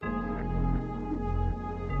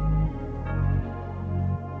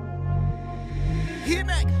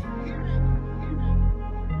Mac.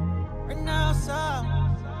 Right now, so.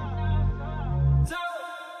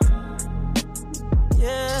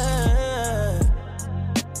 Yeah.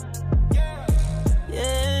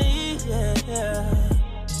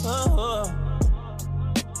 Oh.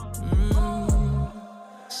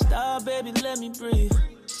 Stop, baby, let me breathe.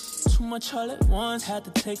 Too much all at once, had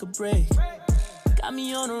to take a break. Got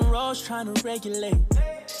me on the roads trying to regulate.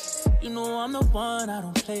 You know I'm the one, I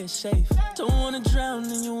don't play it safe. Don't wanna drown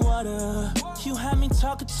in your water. You had me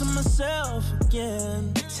talking to myself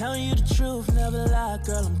again. Telling you the truth, never lie,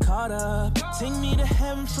 girl, I'm caught up. Take me to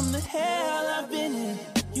heaven from the hell I've been in.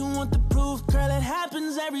 You want the proof, girl, it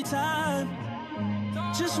happens every time.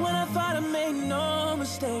 Just when I thought I made no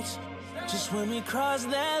mistakes. Just when we cross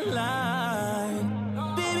that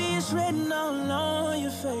line. Baby, it's written all on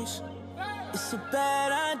your face. It's a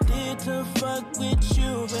bad idea to fuck with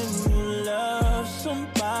you when you love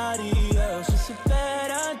somebody else. It's a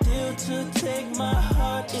bad idea to take my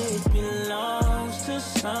heart, it belongs to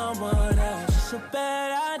someone else. It's a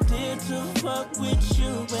bad idea to fuck with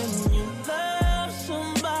you when you love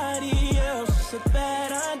somebody else. It's a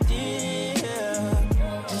bad idea.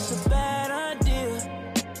 It's a bad idea.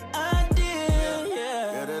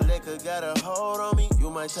 Yeah, the liquor got a hold on me. You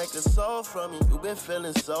might take the soul from me. You been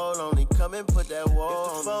feeling so lonely. Come and put that wall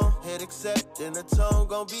on the phone. Hit accept, then the tone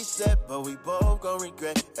gon' be set. But we both gon'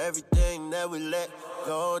 regret everything that we let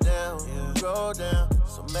go down, go down.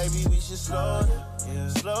 So maybe we should slow down,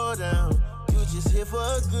 slow down. You just here for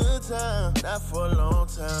a good time, not for a long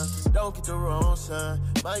time. Don't get the wrong sign,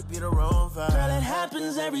 might be the wrong vibe. Girl, it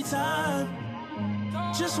happens every time.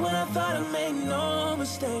 Just when I thought I made no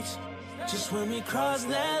mistakes. Just when we cross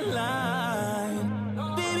that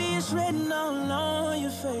line. Baby, it's written all on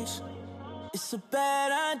your face. It's a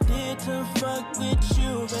bad idea to fuck with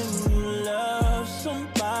you when you love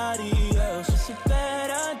somebody else. It's a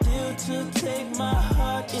bad idea to take my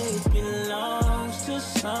heart, it belongs to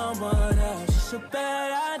someone else. It's a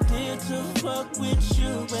bad idea to fuck with you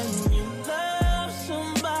when you love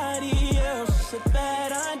somebody else. It's a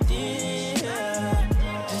bad idea.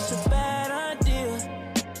 It's a bad idea,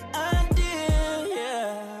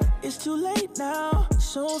 yeah. It's too late now,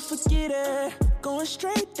 so forget it. Going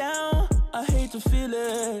straight down, I hate to feel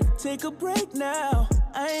it. Take a break now,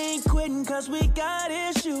 I ain't quitting cause we got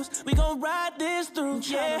issues. We gon' ride this through,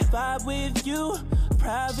 yeah. Vibe with you,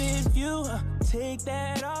 private view. Take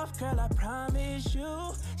that off, girl, I promise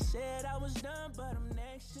you. Said I was done, but I'm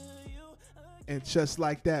next to you. And just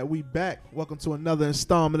like that, we back. Welcome to another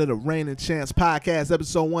installment of the Rain and Chance podcast,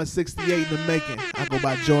 episode 168 in the making. I go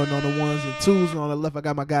by Jordan on the ones and twos, and on the left I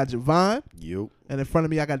got my guy Javon. Yep. And in front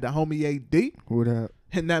of me I got the homie AD. What up?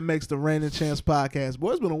 And that makes the Rain and Chance podcast.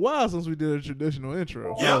 Boy, it's been a while since we did a traditional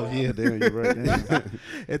intro. Oh, yeah, damn, you're right. Damn.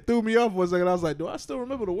 It threw me off for a second. I was like, do I still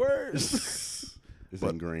remember the words? It's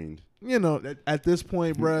ingrained. You know, at this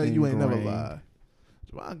point, bro, you ain't never Ingrained. lied.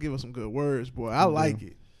 Javon give us some good words, boy. I like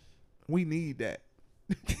it. We need that.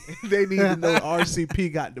 They need to know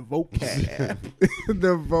RCP got the vocab.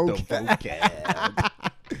 The vocab.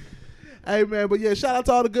 Hey, man, but yeah, shout out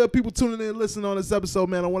to all the good people tuning in and listening on this episode,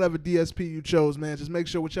 man, on whatever DSP you chose, man. Just make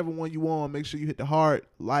sure whichever one you on, make sure you hit the heart,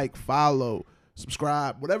 like, follow,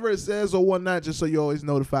 subscribe, whatever it says or whatnot, just so you're always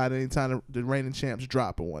notified anytime the Reigning Champs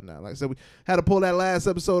drop or whatnot. Like I said, we had to pull that last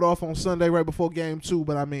episode off on Sunday right before game 2,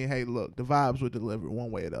 but I mean, hey, look, the vibes were delivered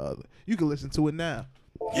one way or the other. You can listen to it now.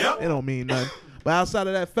 Yep. It don't mean nothing. But outside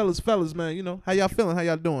of that, fellas, man, you know, how y'all feeling? How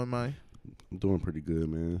y'all doing, man? I'm doing pretty good,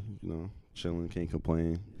 man. You know, chilling, can't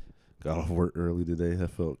complain. Got off work early today. That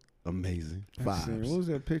felt amazing. What was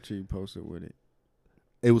that picture you posted with it?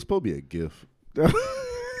 It was supposed to be a gift.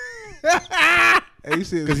 Hey, you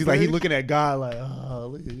see his Because he's like, he face? looking at God like, oh,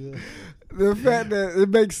 look at you. The fact that it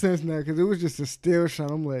makes sense now because it was just a still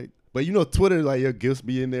shot. I'm like, But you know, Twitter, like, your gifts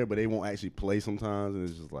be in there, but they won't actually play sometimes. And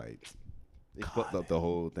it's just like, they fucked up the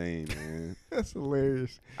whole thing, man. that's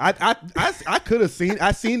hilarious. I could have seen.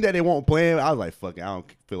 I seen that they won't play. I was like, fuck it. I don't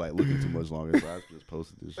feel like looking too much longer, so I just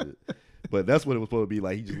posted this shit. But that's what it was supposed to be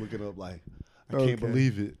like. He just looking up like, I can't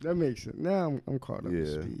believe it. That makes it. Now I'm caught up to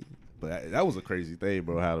Yeah. speed. But that was a crazy thing,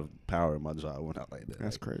 bro. How the power in my job went out like that.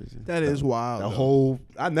 That's Like, crazy. That is wild. the though. whole.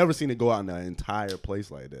 I never seen it go out in the entire place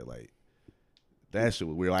like that. Like that shit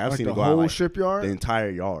was weird. Like I've Like seen the it go whole out like shipyard? the entire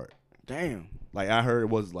yard. Damn. Like I heard it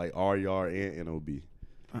was like our yard and NOB.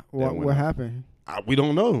 What happened? We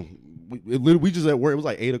don't know. We just at work. It was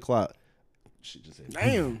like 8:00. Shit just said,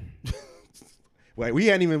 Damn. like we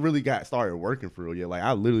hadn't even really got started working for real yet. Like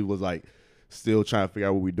I literally was like still trying to figure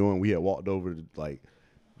out what we doing. We had walked over to like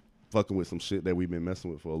fucking with some shit that we've been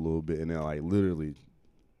messing with for a little bit, and then like literally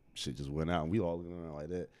shit just went out, and we all looking around like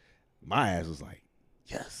that. My ass was like,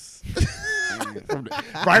 Yes.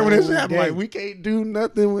 Right when it happened, like Dang. we can't do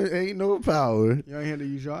nothing when ain't no power. Y'all ain't had to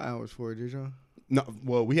use your hours for it, did y'all? No,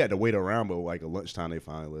 well, we had to wait around, but like at lunchtime they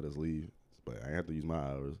finally let us leave. But I had to use my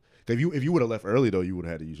hours. 'Cause if you would have left early though, you would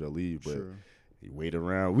have had to use your leave. But Sure. you wait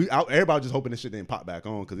around. Everybody was just hoping this shit didn't pop back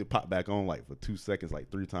on because it popped back on like for 2 seconds,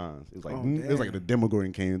 like 3 times. It was like it was like the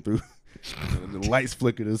Demogorgon came through, and the lights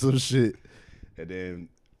flickered and some shit. And then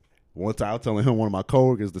one time I was telling him, one of my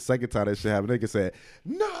coworkers, the second time that shit happened, nigga said,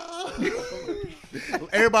 "No."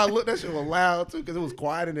 Everybody looked. That shit was loud too because it was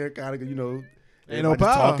quiet in there, kind of. You know, Ain't no everybody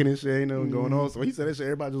just power. talking and shit, ain't nothing going on. So when he said that shit,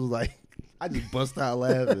 everybody just was like, I just bust out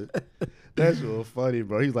laughing. That shit was funny,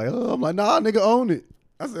 bro. He's like, oh, I'm like, nah, nigga, own it.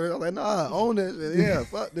 I was like, nah, own that shit. Yeah,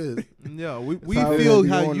 fuck this. Yeah, we how it feel gonna be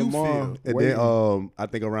how on you tomorrow. feel. And Waiting. then I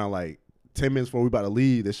think around like 10 minutes before we about to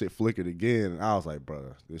leave, that shit flickered again. And I was like,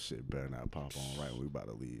 bro, this shit better not pop on right when we about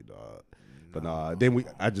to leave, dog. But nah, then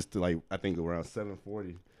I think around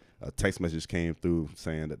 7:40, a text message came through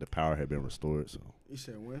saying that the power had been restored. So You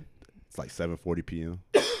said when? it's like 7:40 p.m.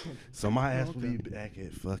 So my ass will be back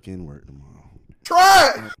at fucking work tomorrow.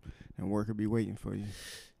 Try it. And work will be waiting for you.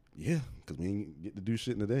 Yeah, because we ain't get to do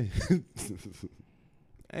shit in the day.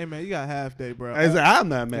 Hey man, you got a half day, bro. I'm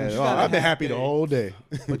not mad at all. got a I've been half happy the day. whole day.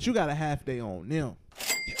 But you got a half day on them.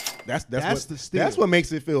 That's That's what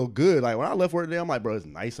makes it feel good. Like when I left work today, I'm like, bro, it's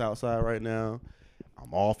nice outside right now.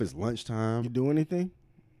 I'm off. It's lunchtime. You do anything?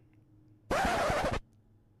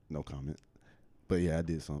 No comment. But yeah, I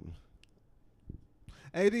did something.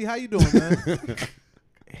 AD, how you doing, man?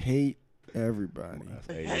 Hate everybody.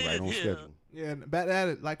 Hey, everybody on schedule. Yeah, back at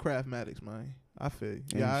it like Craftmatics, man. I feel you.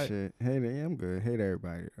 And Yeah, shit. Hate it. Yeah, I'm good. Hate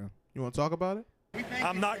everybody, though. you want to talk about it?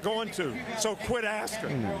 I'm not going to. So quit asking.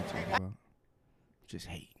 Ain't nothing to talk about. Just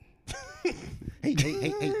hate. Hey.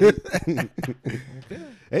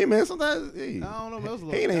 Hey, man, sometimes, hey. I don't know. That was a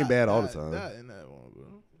little Hate ain't bad all the dot time. in that one, bro.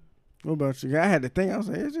 What about you? I had to think. I was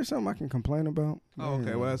like, is there something I can complain about? Oh, okay,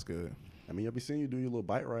 Yeah. well that's good. I mean, I'll be seeing you do your little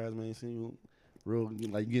bike rides, man. Seeing you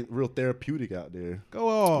getting real therapeutic out there. Go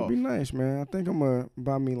It'd off. be nice, man. I think I'm gonna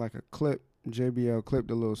buy me like a clip, JBL clip,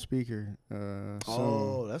 the little speaker.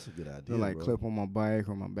 Oh, that's a good idea. like bro. clip on my bike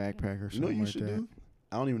or my backpack or You know something what you like should that. do?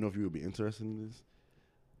 I don't even know if you would be interested in this,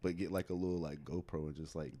 but get like a little like GoPro and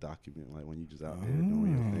just like document like when you just out there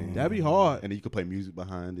doing your thing. That'd be hard. And then you could play music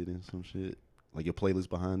behind it and some shit, like your playlist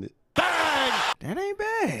behind it. That ain't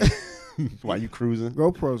bad. While you cruising.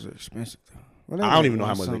 GoPros are expensive though. Well, they I don't like even know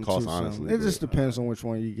how much they 1 cost, something, 2 honestly, something. It but- just depends on which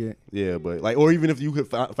one you get. Yeah, but like, or even if you could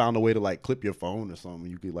found a way to like clip your phone or something,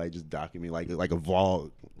 you could like just document like a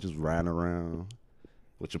vlog, just riding around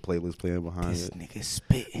with your playlist playing behind it. nigga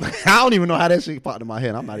spitting. I don't even know how that shit popped in my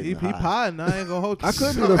head. I'm not He even high. potting. I ain't gonna hold you. I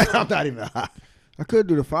could do the. I'm not even high. I could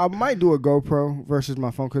do the. I might do a GoPro versus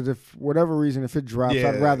my phone because if whatever reason if it drops, Yeah.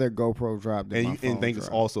 I'd rather a GoPro drop than my phone And think it's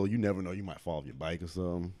drop. also you never know, you might fall off your bike or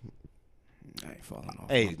something. I ain't falling off.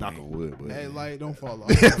 Hey, my knock bike. on wood, but Hey, like, don't fall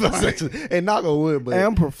off. hey, knock on wood, but Hey,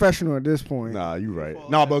 I'm professional at this point. nah, you right.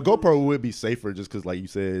 Nah, but GoPro would be safer just because, like you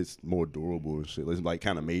said, it's more durable and shit. It's like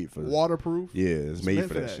kind of made for Waterproof. Yeah, it's made meant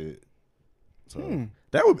for for that that. shit. So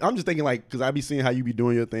that would. I'm just thinking like because I be seeing how you be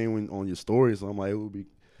doing your thing when on your stories. So I'm like, it would be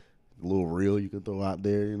a little reel you can throw out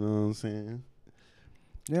there. You know what I'm saying?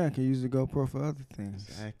 Yeah, I can use the GoPro for other things.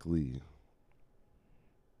 Exactly.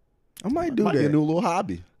 I might do Might be a that new little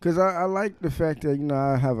hobby. because I like the fact that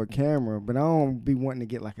I have a camera, but I don't be wanting to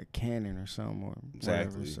get like a Canon or something or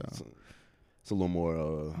Exactly. whatever. So It's a little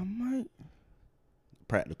more I might.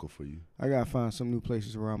 practical for you. I gotta find some new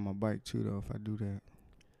places to ride my bike too, though. If I do that,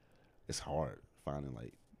 It's hard finding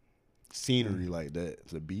like scenery like that.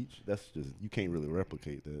 The beach. That's just you can't really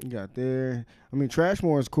replicate that. you got there. I mean,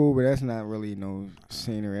 Trashmore is cool, but that's not really no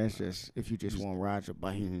scenery. That's just if you just want to ride your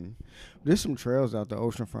bike. Mhm. There's some trails out the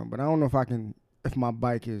oceanfront, but I don't know if I can. If my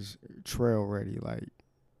bike is trail ready, like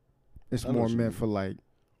it's I know more what you meant mean. for like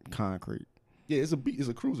concrete. Yeah, it's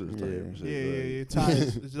a cruiser type Yeah. shit. Yeah. like-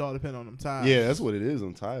 Tires. It just all depend on them tires. Yeah, that's what it is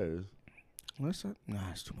on tires. What's that? Nah,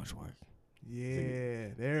 it's too much work. Yeah,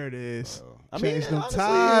 there it is. I Change them honestly,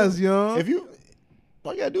 tires, young. If you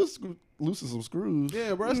all you gotta do is loosen some screws.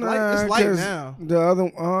 Yeah, bro, it's Nah, light. It's light 'cause now. The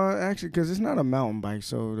other, actually, because it's not a mountain bike,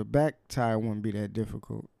 so the back tire wouldn't be that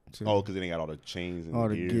difficult. To Oh, because it ain't got all the chains and all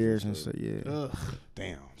the gears and stuff. stuff. Yeah. Ugh.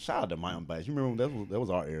 Damn. Shout out to mountain bikes. You remember that was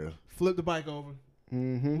our era. Flip the bike over.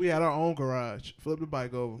 Mm-hmm. We had our own garage. Flip the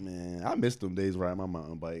bike over. Man, I missed them days riding my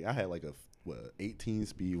mountain bike. I had like a 18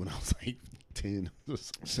 speed when I was like 10.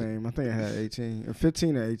 Same. I think I had 18, or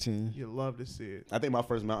 15 or 18. You love to see it. I think my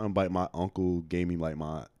first mountain bike, my uncle gave me like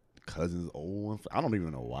my cousin's old one. I don't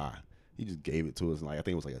even know why. He just gave it to us. And like I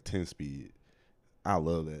think it was like a 10 speed. I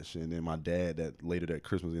love that shit. And then my dad, that later that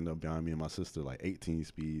Christmas, ended up buying me and my sister like 18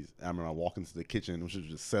 speeds. I remember I walked into the kitchen, which was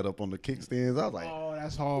just set up on the kickstands. I was like, Oh,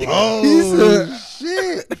 that's hard. oh,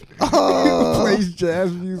 shit. Plays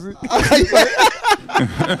jazz music.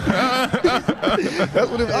 That's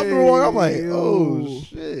what after a while, I'm like, oh,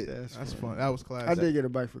 shit. That's fun. That was classic. I did get a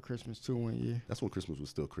bike for Christmas too one year. That's when Christmas was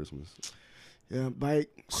still Christmas. Yeah, bike,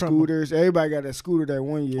 scooters. Everybody got that scooter that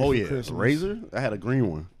one year. Oh, for yeah. Christmas. Razor? I had a green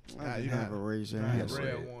one. I you didn't have got- a Razor. I I had had a red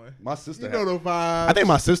red. one. My sister You had, know the vibe. I think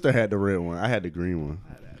my sister had the red one. I had the green one.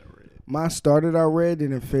 Mine started out red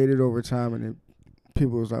and it faded over time, and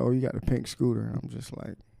people was like, "Oh, you got a pink scooter." And I'm just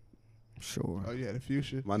like, "Sure." Oh, you had a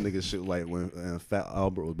fuchsia. My nigga shit like when Fat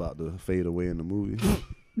Albert was about to fade away in the movie.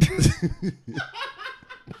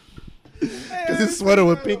 Because his sweater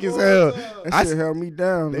was pink as hell. That shit held me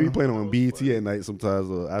down. They be though. playing on BET at night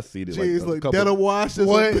sometimes. I see it Jeez, like like a couple. Dead Wash. or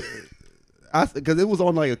What? something. Because it was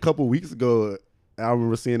on like a couple weeks ago. I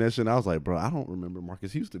remember seeing that shit, and I was like, bro, I don't remember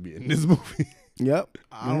Marcus Houston being in this movie. Yep.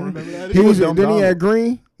 I don't remember that. He either. was. Dumb Then he Donald. had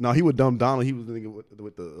green, No, he was Dumb Donald. He was the nigga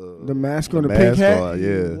with the mask on the mask pink hat. on, He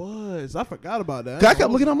yeah. was. I forgot about that. 'Cause I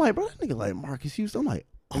kept looking, I'm like, bro, that nigga like Marcus Houston. I'm like,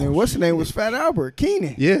 And then what's his name was Fat Albert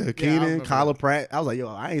Keenan. yeah, Keenan, remember Kyla Pratt. I was like, yo,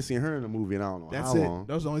 I ain't seen her in the movie in I don't know That's how it. long.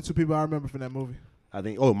 Those are the only two people I remember from that movie. I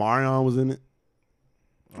think, Marion was in it.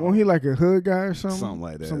 Wasn't he like a hood guy or something? Something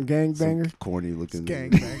like that. Some gangbanger. Some corny looking.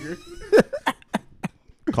 Gangbanger.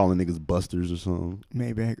 Calling niggas busters or something.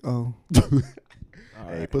 Maybach. Oh,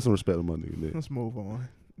 Hey, put some respect on my nigga Nick. Let's move on.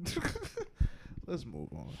 Let's move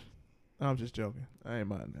on. I'm just joking. I ain't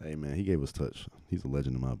mind that. Hey, man, he gave us touch. He's a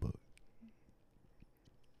legend in my book.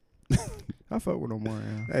 I fuck with Omar.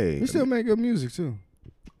 Hey. He still make good music too.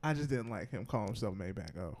 I just didn't like him calling himself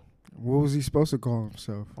Maybach. Oh, What was he supposed to call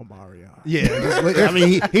himself? Omarion. Yeah. I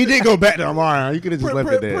mean, he did go back to Omari. You could have just left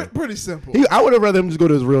it there. Pretty simple. I would have rather him just go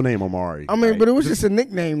to his real name, Omari. I mean, Like, but it was just a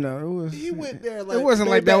nickname though. It was. He went there like it wasn't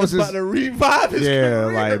like that was his. about to revive his yeah,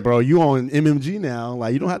 career. like, bro, you on MMG now.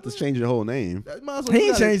 Like, you don't have to change your whole name. That might as well He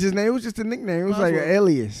ain't gotta changed his name. It was just a nickname. It was Might like as an well.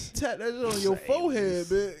 alias. Tap that shit on your forehead,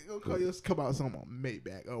 man. Go call you come out something on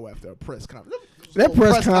Maybach. Oh, after a press conference. That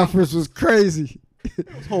press conference was crazy.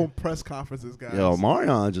 Those whole press conferences, guys. Yo,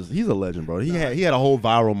 Marion he's a legend, bro. He had a whole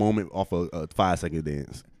viral moment off of a 5-second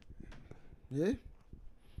dance. Yeah.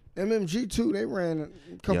 MMG too. They ran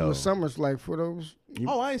a couple Yo. of summers like for those.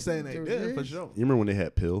 Oh, I ain't saying they Those did for years. sure. You remember when they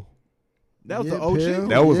had Pill? That was Yeah, the OG. Pill.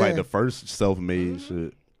 That was Yeah. like the first self-made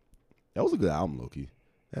shit. That was a good album, low-key.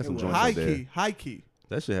 Had some joints High up there. key, high key.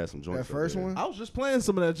 That shit had some joints. That first up there. one. I was just playing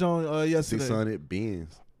some of that joint yesterday. 600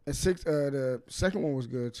 Benz. And the second one was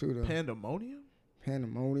good too though. Pandemonium.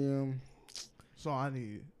 Pandemonium. So I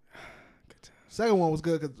need. Second one was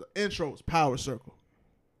good because the intro was Power Circle.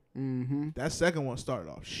 Mm-hmm. That second one started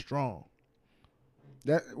off strong.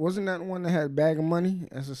 That wasn't that one that had Bag of Money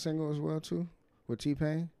as a single as well too, with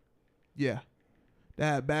T-Pain. Yeah, that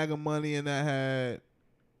had Bag of Money and that had.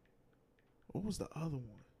 What was the other one?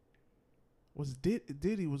 Was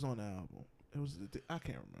Diddy was on the album? It was I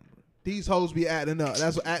can't remember. These hoes be acting up.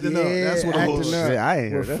 That's what acting up. That's what it Acting was. Up. Yeah, I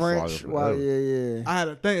ain't heard With that French. song Wow, forever. yeah. I had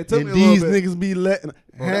a thing. It took And me a little these bit. niggas be letting.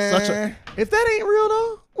 Bro, that's such a. Huh? If that ain't real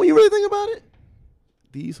though, when you really think about it,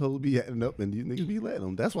 these hoes be acting up and these niggas be letting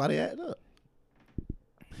them. That's why they acting up.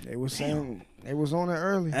 They was saying they was on it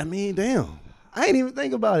early. I mean, damn. I ain't even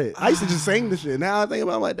think about it. I used to just sing the shit. Now I think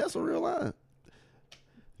about it, I'm like, that's a real line.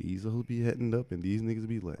 These hoes be acting up and these niggas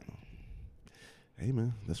be letting them. Hey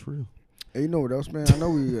man, that's real. Hey, you know what else, man? I know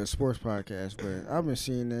we a sports podcast, but I've been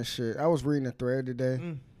seeing that shit. I was reading a thread today.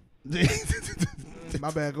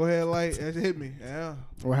 My bad. Go ahead, like it hit me. Yeah.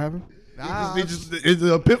 What happened? Nah, it's an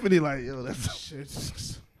episphany, like, yo, that's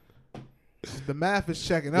shit. The math is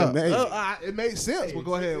checking Yeah, up. man. It made sense. But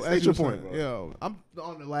go ahead. state As your you point, saying. bro. Yo, I'm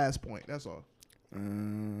on the last point. That's all.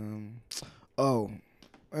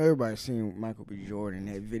 Everybody seen Michael B. Jordan,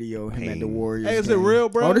 that video, him at the Warriors. Hey, is it game. real,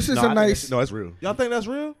 bro? Oh, this is No, a I think nice. that's- No, it's real. Y'all think that's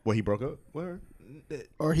real? Well, he broke up with her?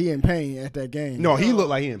 Or he in pain at that game. No, he looked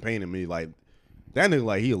like he in pain to me. Like, that nigga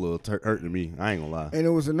like he a little hurt to me. I ain't gonna lie. And it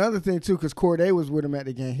was another thing too, because Corday was with him at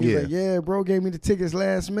the game. He was like, "Yeah, bro, gave me the tickets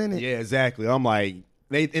last minute." Yeah, exactly. I'm like,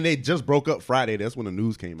 they just broke up Friday. That's when the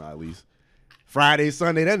news came out, at least. Friday,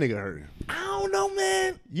 Sunday, that nigga hurt. I don't know,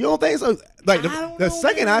 man. You don't think so? Like, I the don't know,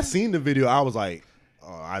 second man. I seen the video, I was like,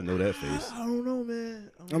 oh, I know that face. I don't know, man.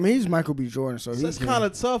 I mean, he's Michael B. Jordan, so That's he's kind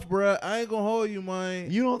of tough, bro. I ain't gonna hold you, man.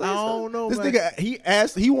 You don't think I so? don't know, This man.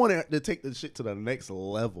 nigga, he wanted to take the shit to the next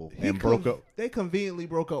level and broke up. They conveniently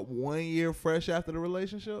broke up 1 year fresh after the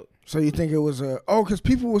relationship. So you think it was because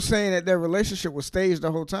people were saying that their relationship was staged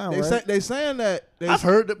the whole time, They right? say, they saying that I've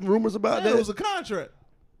heard the rumors about that that. it was a contract.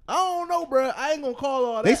 I don't know, bro. I ain't gonna call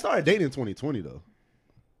all that. They started dating in 2020 though.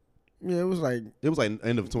 Yeah, it was like. It was like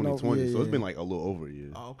end of 2020, yeah, so it's yeah. been like a little over a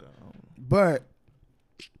year. Oh, okay. But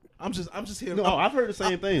I'm just here. No, I've heard the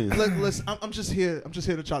same thing. Listen, I'm just here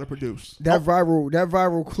to try to produce. that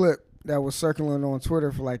viral clip that was circling on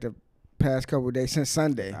Twitter for like the past couple of days since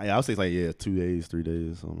Sunday. I would say it's like 2 days, 3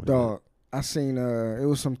 days, something like Dog, I seen it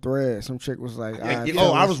was some thread. Some chick was like, that. "Alright, I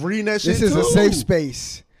fellas, was reading that shit. this is too. a safe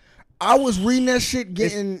space." I was reading that shit,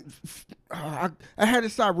 getting. I had to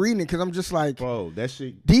stop reading it because I'm just like, Bro, that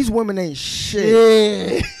shit. these women ain't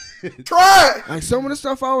shit. Try. Like some of the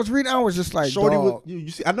stuff I was reading, I was just like, Shorty dog. was, you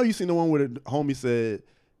see, I know you seen the one where the homie said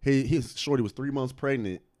his shorty was 3 months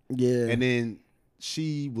pregnant, Yeah. and then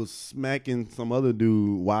she was smacking some other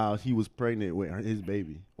dude while he was pregnant with his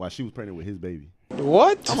baby. While she was pregnant with his baby.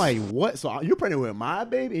 What? I'm like, what? So you're pregnant with my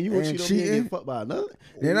baby, and you gonna And cheat on me and cheating? get fucked by another?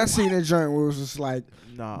 Then I seen a joint where it was just like,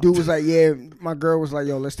 Nah. dude was like, yeah, my girl was like,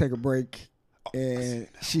 yo, let's take a break. And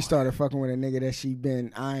she started fucking with a nigga that she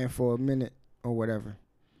been eyeing for a minute or whatever.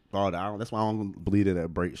 Bro, that's why I don't believe in that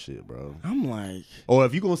break shit, bro. I'm like, Or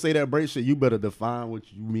if you gonna say that break shit, you better define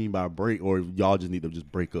what you mean by break, or y'all just need to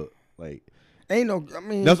just break up. Like ain't no, I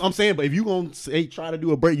mean, that's what I'm saying. But if you gonna say try to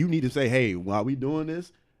do a break, you need to say, hey, while we doing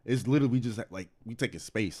this, it's literally we just like we taking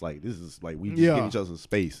space. Like this is like we just Yeah. giving each other some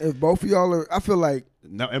space. if both of y'all are, I feel like,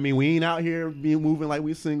 No, I mean we ain't out here being moving like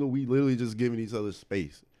we single. We literally just giving each other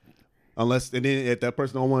space. Unless and then if that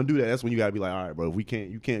person don't want to do that, that's when you gotta be like, all right, bro, if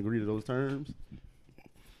you can't agree to those terms.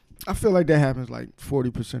 I feel like that happens like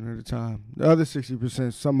 40% of the time. The other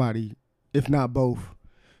 60%, somebody, if not both,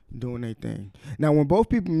 doing their thing. Now, when both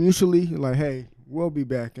people mutually like, hey, we'll be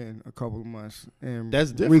back in a couple of months and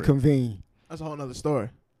That's different. reconvene. That's a whole nother story.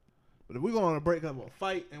 But if we go on a break up or a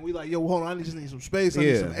fight and we like, yo, hold on, I just need some space, I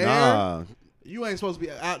need some air. Nah. You ain't supposed to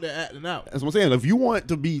be out there acting out. That's what I'm saying. If you want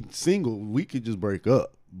to be single, we could just break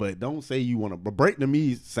up. But don't say you want to. But break to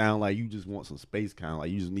me sound like you just want some space, kind of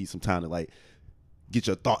like you just need some time to like get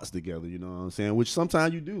your thoughts together. You know what I'm saying? Which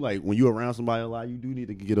sometimes you do. Like when you're around somebody a lot, you do need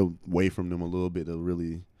to get away from them a little bit to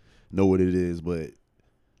really know what it is. But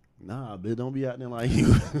nah, bitch, don't be out there like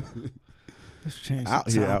you Let's change out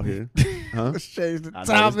the here, topic. out here. Huh? Let's change the I know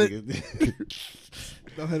topic. this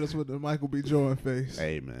nigga- Don't hit us with the Michael B. Jordan face.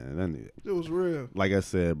 Hey man, that nigga. It was real. Like I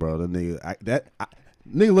said, bro, the nigga,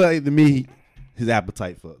 nigga look like to me, his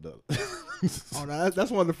appetite fucked up. Oh, no, that's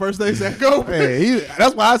one of the first things that go. Hey,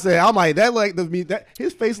 that's why I say I'm like that. Like to me, that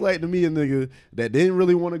his face like to me a nigga that didn't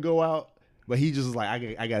really want to go out, but he just was like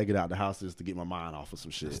I gotta get out the house just to get my mind off of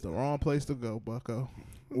some shit. It's the wrong place to go, Bucko.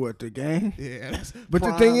 What, the game? Yeah, that's But the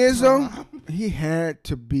prime thing is, though, time. he had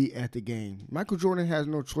to be at the game. Michael Jordan has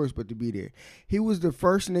no choice but to be there. He was the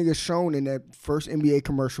first nigga shown in that first NBA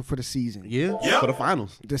commercial for the season. Yeah, for the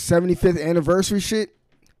finals. The 75th anniversary shit,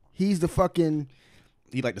 he's the fucking...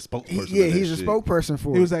 He like the spokesperson. he's a spokesperson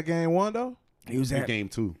for He it. was at game one though. He was at... Game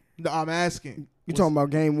 2. No, I'm asking. You talking about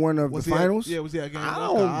game one of the Was he at- finals? Yeah, was he at game I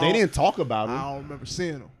one? don't. They didn't talk about I him. don't remember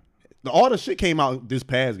seeing him. All the shit came out this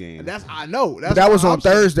past game. And that's I know. That's But that what was I'm on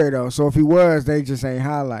saying. Thursday, though. So if he was, they just ain't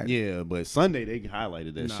highlighted. Yeah, but Sunday they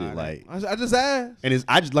highlighted that shit like. I just asked. And it's,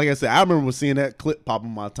 I just like I said, I remember seeing that clip pop on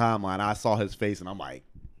my timeline. I saw his face, and I'm like,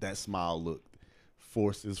 that smile looked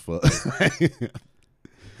forced as fuck.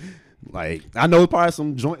 Like I know probably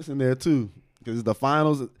some joints in there too, because the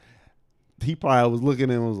finals. He probably was looking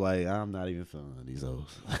and was like, I'm not even feeling these hoes.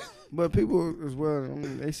 But people as well, I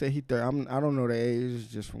mean, they say he 30. I don't know the age,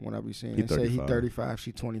 just from what I be seeing. He They say he 35. 35,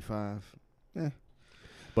 she 25.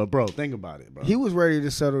 But bro, think about it, bro. He was ready to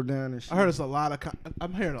settle down and shit. I heard it's a lot of.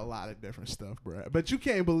 I'm hearing a lot of different stuff, bro. But you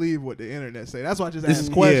can't believe what the internet say. That's why I just This ask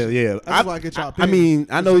is- questions. yeah. That's why I get y'all. I mean,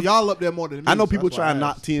 I know So y'all up there more than me. I know so people that's why try I to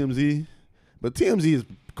knock asked. TMZ, but TMZ is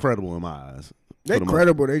credible in my eyes. They for the most-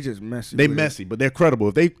 credible, they just messy. They with it. messy, but they're credible.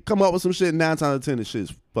 If they come up with some shit, 9 times out of 10, the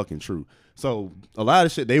shit's fucking true. So a lot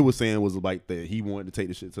of shit they were saying was like that he wanted to take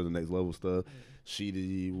the shit to the next level stuff.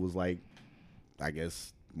 She was like, I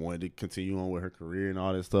guess, wanted to continue on with her career and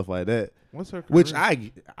all that stuff like that. What's her? Which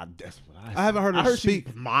career? that's what I haven't heard her I heard speak.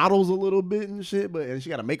 she models a little bit and shit, but and she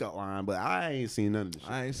got a makeup line, but I ain't seen none of this shit.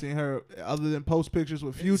 I ain't seen her other than post pictures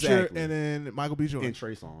with Future Exactly. and then Michael B. Jordan. And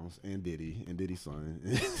Trey Songz and Diddy's son.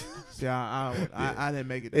 See, I didn't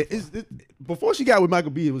make it. That far. Before she got with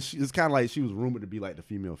Michael B, it's kind of like she was rumored to be like the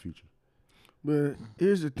female Future. But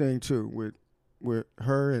here's the thing too with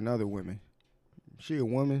her and other women. She a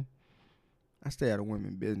woman. I stay out of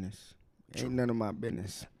women business. Ain't none of my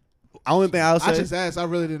business. Only thing I'll say, I just asked. I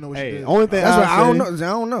really didn't know what she hey, did. only thing That's I'll why I don't say know.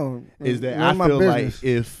 I don't know. is that None I of my feel business. like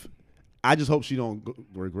if I just hope she don't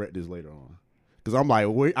regret this later on, because I'm like,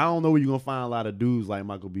 I don't know where you're gonna find a lot of dudes like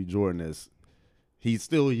Michael B. Jordan. He's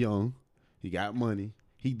still young, he got money,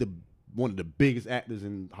 he one of the biggest actors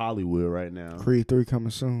in Hollywood right now. Creed 3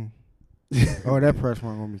 coming soon. Oh, that press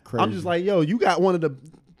run gonna be crazy. I'm just like, yo, you got one of the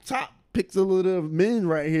top picks of the men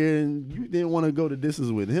right here, and you didn't want to go the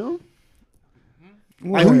distance with him.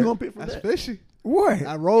 what? Like, who you gonna pick for That's that? fishy. What?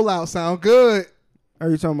 That rollout sound good. Are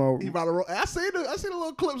you talking about? He about to roll. I seen the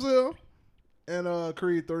little clips of him in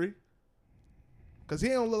Creed 3. Cause he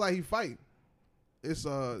don't look like he fighting. It's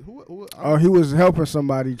who Oh, he was helping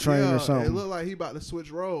somebody train yeah, or it something. looked like he about to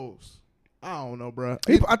switch roles. I don't know, bro.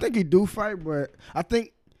 I think he do fight, but I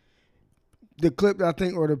think the clip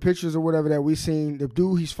or the pictures or whatever that we seen, the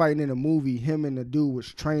dude he's fighting in the movie, him and the dude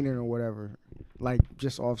was training or whatever, like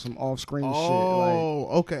just off some off screen shit. Oh,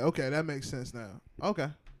 okay, that makes sense now. Okay,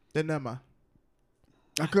 then never mind.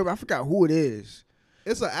 Like I forgot who it is.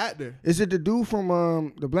 It's an actor. Is it the dude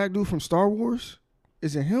from the black dude from Star Wars?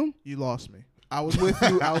 Is it him? You lost me. I was with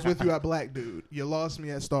you. I was with you at Black Dude. You lost me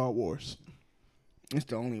at Star Wars. It's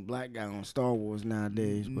the only black guy on Star Wars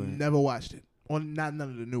nowadays. But Never watched it. On none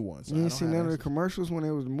of the new ones. you ain't seen none of the commercials when the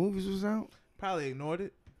movies was out. Probably ignored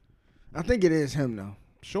it. I think it is him though.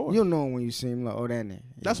 Sure. You'll know him when you see him. Like, oh, that nigga.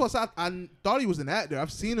 That's why I thought he was an actor.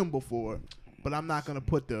 I've seen him before, but I'm not gonna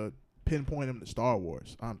pinpoint him to Star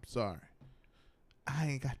Wars. I'm sorry. I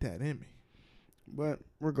ain't got that in me. But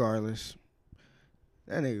regardless,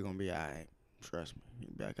 that nigga gonna be all right. Trust me. He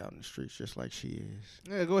back out in the streets just like she is.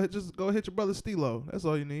 Yeah, go ahead. Just go hit your brother Stilo. That's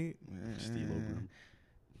all you need. Stilo, bro.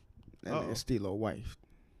 That nigga Stilo wife.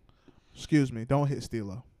 Excuse me. Don't hit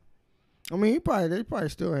Stilo. I mean, they probably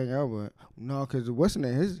still hang out, but no, cause what's in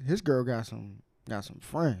there? His girl got some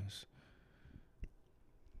friends.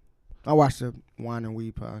 I watch the Wine and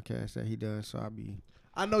Weed podcast that he does, so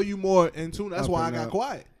I know you more in tune. That's Up why I and got up.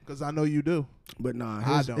 quiet, because I know you do. But nah,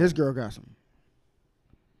 I don't. his girl got some.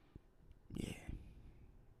 Yeah.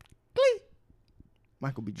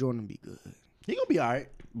 Michael B. Jordan be good. He gonna be all right,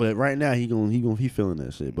 but right now he feeling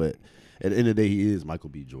that shit. But at the end of the day, he is Michael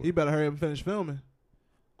B. Jordan. He better hurry up and finish filming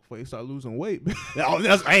before he start losing weight.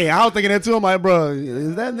 Hey, I was thinking that too. I'm like, bro,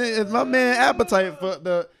 is my man appetite for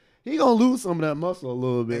the? He gonna lose some of that muscle a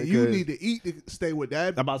little bit. And you need to eat to stay with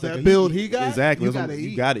that, I'm about to say, that build he got. Exactly. You gotta eat.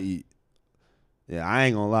 You gotta eat. Yeah, I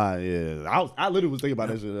ain't gonna lie. Yeah, I literally was thinking about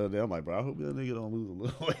that shit the other day. I'm like, bro, I hope that nigga don't lose a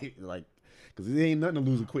little weight, like, cause it ain't nothing to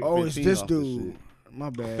lose a quick. Oh, it's 15 this off dude. My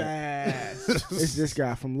bad. Fast. It's this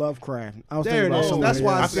guy from Lovecraft. I was There thinking it about is. somebody That's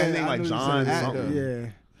why I else. said name I like knew he was John an actor. something. Yeah.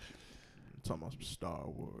 I'm talking about some Star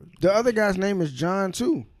Wars. The other guy's name is John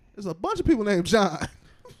too, There's a bunch of people named John.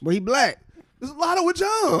 but he black. There's a lot of with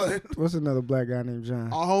John. What's another black guy named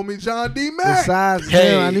John? Our homie John D. Mack. Besides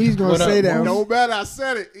Hey, him, I knew he's gonna what up, say that. bro? No matter, I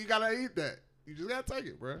said it. You gotta eat that. You just gotta take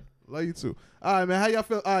it, bro. Love you too. All right, man. How y'all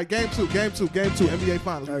feel? All right, game two. NBA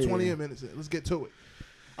Finals. Oh, We're 28 minutes in. Let's get to it.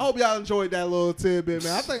 I hope y'all enjoyed that little tidbit,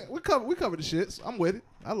 man. I think we covered the shits. I'm with it.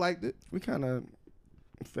 I liked it. We kind of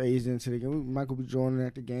phased into the game. Michael B. Jordan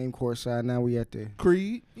at the game court side. Now we at the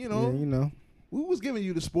Creed, yeah, you know. we was giving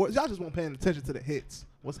you the sports. Y'all just weren't paying attention to the hits.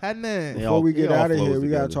 What's happening? Yeah. Before we get it all out of here, flows we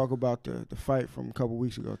gotta together. talk about the fight from a couple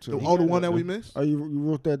weeks ago too. The one that we missed? Oh, you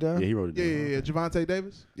wrote that down? Yeah, he wrote it down. Yeah. Javante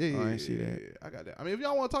Davis? Yeah. Oh, I ain't see that. I got that. I mean, if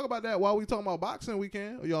y'all want to talk about that while we talking about boxing, we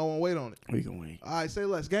can. Or y'all want to wait on it? We can wait. All right, say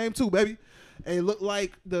less. Game 2, baby. Hey, it looked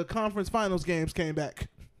like the conference finals games came back,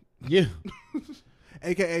 Yeah.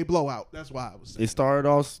 a.k.a. blowout. That's why I was saying. It started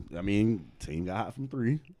off. I mean, team got hot from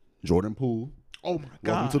 3. Jordan Poole. Oh, my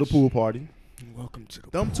God. Welcome to the pool party. Welcome to the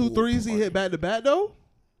Them pool 2 threes he party. hit back to back, though?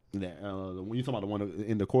 Yeah, when you talking about the one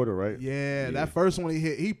in the quarter, right? Yeah, that first one he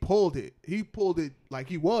hit, he pulled it. He pulled it like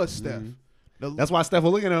he was Steph. That's why Steph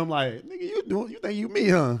was looking at him like, nigga, you think you me,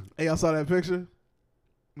 huh? Hey, y'all saw that picture?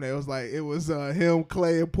 And it was like, it was him,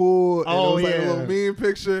 Clay, and Poole. And Oh, it was like a yeah. little meme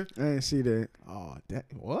picture. I didn't see that. Oh,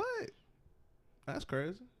 what? That's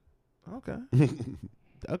crazy. Okay.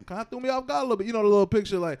 That kind of threw me off guard a little bit. You know the little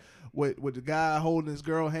picture like with the guy holding his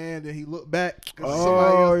girl hand and he looked back. 'cause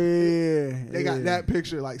somebody Oh else- yeah. They got that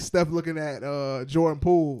picture like Steph looking at Jordan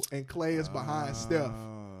Poole and Clay is behind Steph.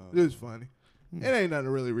 It was funny. It ain't nothing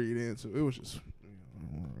to really read into. It was just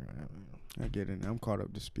I get it. I'm caught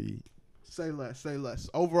up to speed. say less.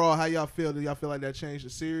 Overall, how y'all feel? Do y'all feel like that changed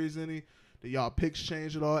the series any? Did y'all picks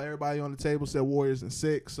change at all? Everybody on the table said Warriors in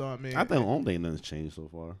 6. So I mean, I don't think nothing's changed so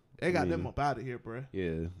far. they got I mean, them up out of here, bro.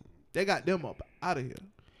 Yeah. They got them up out of here.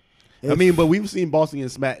 I mean, but we've seen Boston get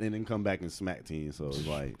smacked and then come back and smack teams. So it's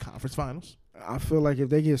like, Conference finals. I feel like if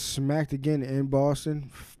they get smacked again in Boston,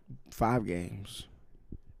 5 games.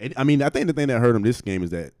 I mean, I think the thing that hurt him this game is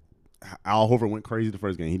that Al Horford went crazy the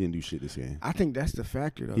first game. He didn't do shit this game. I think that's the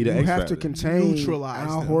factor, though. He the You X have to factor. contain Neutralize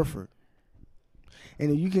Al them. Horford.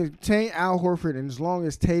 And if you can contain Al Horford, and as long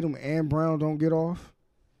as Tatum and Brown don't get off,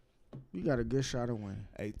 you got a good shot of winning.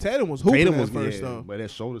 Hey, Tatum was hooping Tatum at was first yeah, though. but that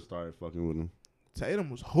shoulder started fucking with him. Tatum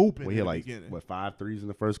was hooping Well, in he had the like beginning. what 5 threes in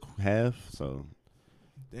the first half. So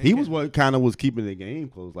They he was can't- what kind of was keeping the game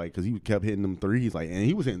close, like because he kept hitting them threes, like, and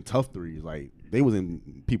he was hitting tough threes, like they was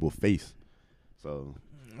in people's face. So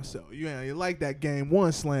So you like that game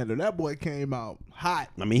 1 slander. That boy came out hot.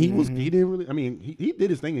 I mean, he didn't really. I mean, he did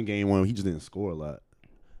his thing in game 1. He just didn't score a lot.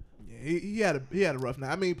 Yeah, he had a rough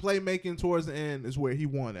night. I mean, playmaking towards the end is where he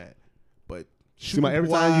won at. But Seemed like every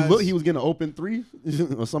time you look, he was getting an open 3,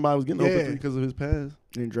 or somebody was getting an open 3 because of his pass.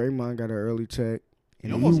 And Draymond got an early tech.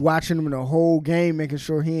 And almost- you watching him the whole game, making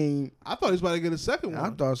sure he ain't. I thought he was about to get a second one. I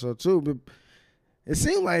thought so too, but it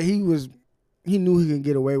seemed like he knew he could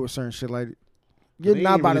get away with certain shit, like getting They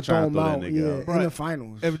out ain't by really to throw trying him to throw that out. nigga Yeah, out. in Right. the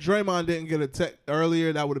finals. If Draymond didn't get a tech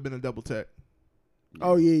earlier, that would have been a double tech.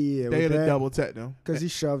 Oh yeah. They had a double tech though. because he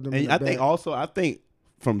shoved him. in And the I think back. also,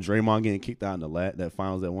 from Draymond getting kicked out in that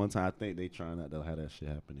finals at one time, I think they trying not to have that shit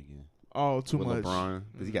happen again. Oh, too with much. LeBron,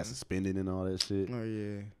 because he got suspended and all that shit. Oh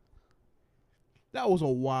yeah. That was a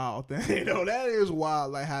wild thing. That is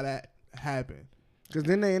wild, like how that happened. Because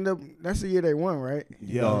then they end up. That's the year they won, right?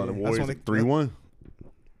 Yeah, The that's Warriors when they 3-1.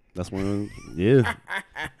 That's when, yeah.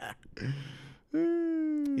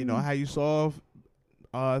 You know how you solve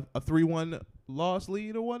a 3-1 loss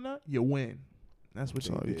lead or whatnot? You win. That's what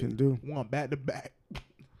That's all you did. can do. One back to back.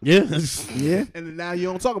 Yeah. Yeah. And then now you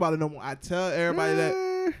don't talk about it no more. I tell everybody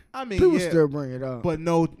that. I mean, People yeah, still bring it up, but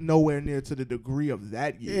nowhere near to the degree of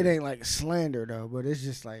that year. it ain't like slander though. But it's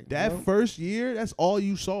just like That you know? first year, that's all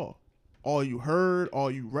you saw, all you heard, all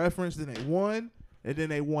you referenced. Then they won, and then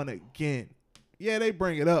they won again. Yeah, they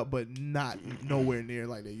bring it up, but not nowhere near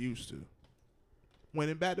like they used to.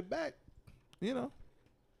 Winning back to back,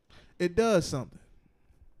 it does something.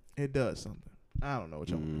 It does something. I don't know what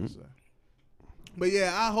y'all want to say, but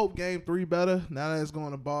yeah, I hope Game 3 better. Now that it's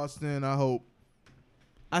going to Boston,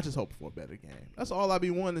 I just hope for a better game. That's all I be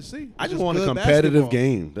wanting to see. I It's just want a good competitive basketball.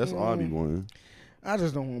 game. That's all I be wanting. I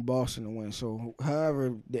just don't want Boston to win. So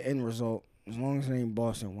however the end result, as long as it ain't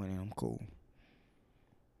Boston winning, I'm cool.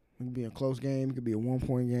 It could be a close game. It could be a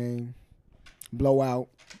 1-point game. Blowout.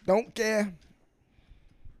 Don't care.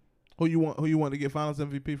 Who you want to get Finals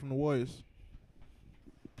MVP from the Warriors?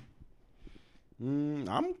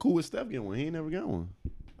 I'm cool with Steph getting one. He ain't never got one.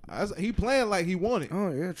 He playing like he won it. Oh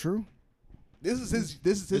yeah, true. This is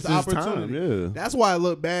his It's opportunity. Time, yeah. That's why I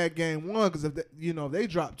look bad game 1 because if they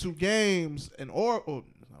drop 2 games and it's not Oracle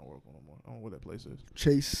no more. I don't know where that place is.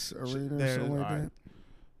 Chase Arena or There it is. something like All right. that.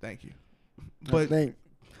 Thank you. But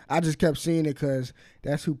I just kept seeing it because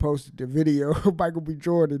that's who posted the video. Michael B.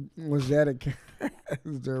 Jordan was at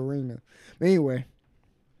the arena. But anyway,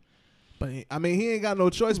 I mean, he ain't got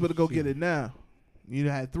no choice but to go get it now. You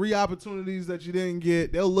had 3 opportunities that you didn't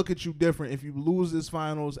get. They'll look at you different if you lose this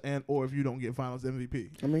finals or if you don't get Finals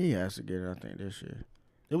MVP. I mean he has to get it. I think this year.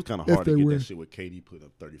 It was kind of If hard to they get win. that shit with KD put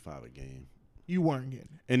up 35 a game. You weren't getting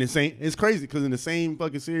it. And it's crazy because in the same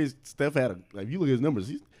fucking series, Steph had if you look at his numbers,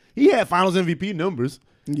 he had Finals MVP numbers.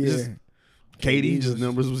 Yeah. Just KD just was-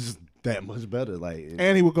 numbers was just that much better. Like,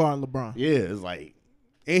 And he would guard LeBron. yeah, it's like,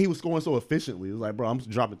 and he was scoring so efficiently. It was like, bro, I'm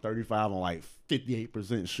dropping 35 on like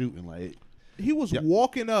 58% shooting. Like, He was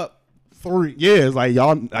walking up 3. yeah, it's like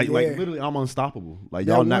y'all, like Yeah. literally, I'm unstoppable. Like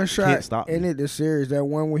That y'all one not shot can't stop me. in it, the series, that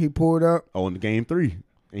one where he pulled up. Oh, in the game 3,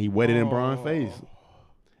 and he wetted in Bron's face.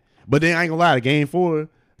 But then I ain't gonna lie, the game 4,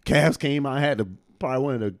 Cavs came out and had probably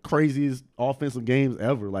one of the craziest offensive games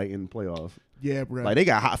ever, like in the playoffs. Yeah, bro. Like they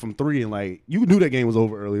got hot from 3, and like you knew that game was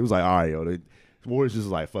over early. It was like, all right, yo, the Warriors just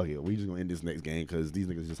like, fuck it, we just gonna end this next game because these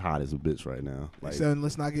niggas just hot as a bitch right now. Like, Said,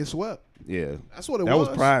 let's not get swept. yeah, That's what it that was.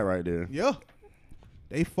 was pride right there. Yeah.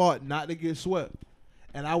 They fought not to get swept.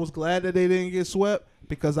 And I was glad that they didn't get swept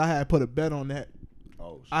because I had put a bet on that.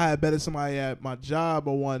 Oh, shit. I had betted somebody at my job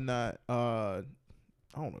or whatnot. I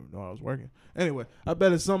don't even know I was working. Anyway, I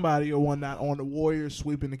betted somebody or whatnot on the Warriors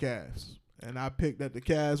sweeping the Cavs. And I picked that the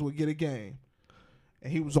Cavs would get a game.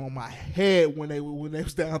 And he was on my head when they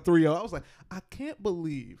was down 3-0. I was like, I can't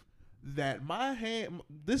believe that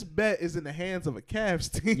this bet is in the hands of a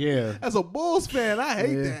Cavs team. Yeah. As a Bulls fan, I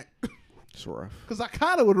hate Yeah. that. It's rough. Because I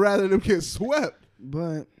kind of would rather them get swept.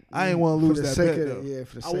 But I ain't want to for lose the that sake bet, of though. yeah,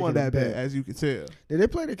 for the I sake won of the that bet, as you can tell. Did they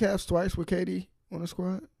play the Cavs twice with KD on the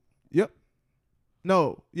squad? Yep.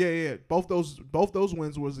 No. Yeah. Both those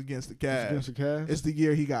wins was against the Cavs. Against the Cavs? It's the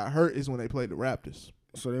year he got hurt is when they played the Raptors.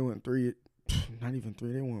 So they went 3, not even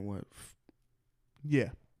 3. They went what? Yeah.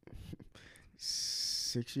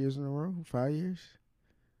 6 years in a row? 5 years?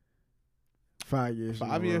 5 years.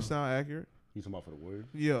 5 years sound accurate. You talking about for the Warriors?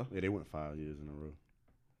 Yeah. Yeah, they went 5 years in a row.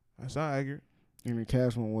 That sound accurate. And the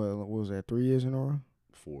Cavs went what was that? 3 years in a row?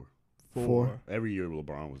 4. Four. Every year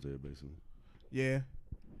LeBron was there, basically. Yeah.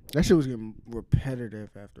 That shit was getting repetitive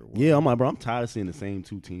after a while. Yeah, I'm like, bro, I'm tired of seeing the same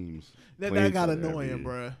two teams. That playing got each other every annoying, year.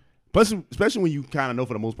 bro. Especially when you kind of know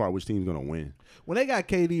for the most part which team's gonna win. When they got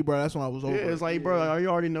KD, bro, that's when I was over. Yeah, it's like, bro, you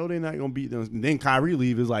already know they're not gonna beat them. And then Kyrie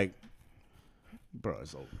leave is like, bro,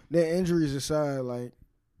 it's over. Their injuries aside, like,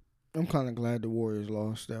 I'm kind of glad the Warriors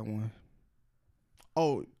lost that one.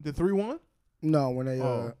 Oh, the 3-1? No, when they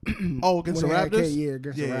Against the when they had Raptors?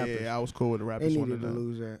 against the Raptors. Yeah, I was cool with the Raptors. They needed winning to that.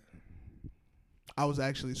 lose that. I was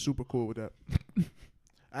actually super cool with that.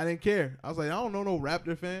 I didn't care. I was like, I don't know no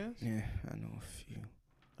Raptor fans. Yeah, I know a few,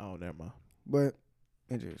 Oh, never mind. but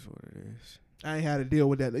it is what it is. I ain't had to deal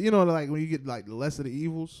with that. You know, like when you get like the less of the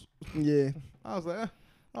evils. Yeah, I was like, I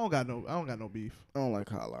don't got no beef. I don't like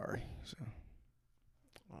Kyle Lowry. So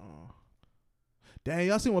Dang,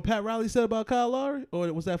 y'all seen what Pat Riley said about Kyle Lowry,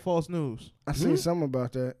 or was that false news? I seen something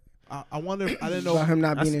about that. I wonder. I didn't know About him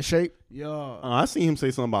not being in shape. Yeah. I seen him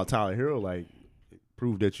say something about Tyler Hero, like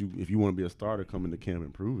prove that if you want to be a starter, come into camp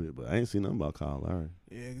and prove it. But I ain't seen nothing about Kyle Lowry.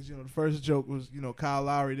 Yeah, because the first joke was Kyle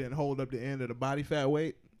Lowry didn't hold up the end of the body fat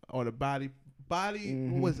weight or the body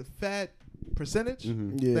what was it, fat percentage?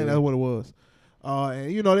 Mm-hmm. I think that's what it was.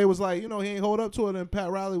 And they was like he ain't hold up to it. And Pat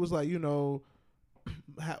Riley was like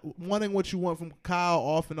wanting what you want from Kyle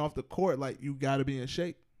off and off the court, like you got to be in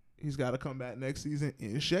shape. He's got to come back next season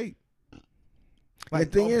in shape.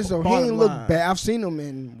 Like, the thing is, though, he ain't look bad. I've seen him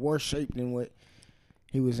in worse shape than what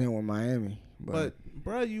he was in with Miami. But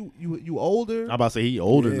bro, you older. I'm about to say he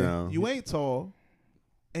older Yeah. now. You ain't tall,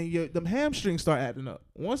 and them hamstrings start adding up.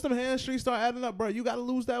 Once them hamstrings start adding up, bro, you got to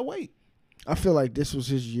lose that weight. I feel like this was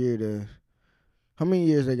his year to. How many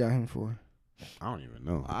years they got him for? I don't even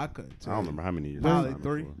know. I couldn't I tell. don't remember how many years. Probably they signed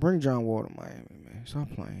him 3. for. Bring John Wall to Miami, man.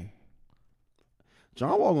 Stop playing.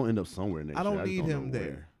 John Wall gonna end up somewhere next I don't year. need just him know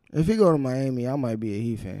there. where. If he go to Miami, I might be a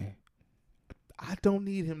Heat fan. I don't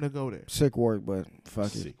need him to go there. Sick work, but fuck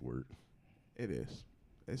it. Sick word. It is.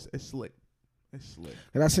 It's slick. It's slick.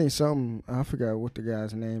 And I seen something. I forgot what the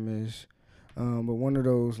guy's name is, but one of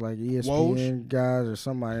those like ESPN guys or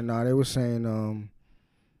somebody. No, they were saying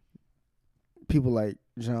people like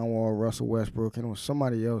John Wall, Russell Westbrook, and it was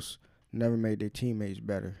somebody else never made their teammates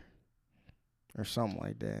better, or something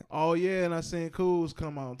like that. Oh yeah, and I seen Kuz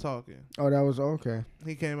come out talking. Oh, that was okay.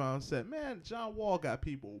 He came out and said, "Man, John Wall got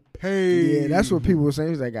people paid." Yeah, that's what people were saying.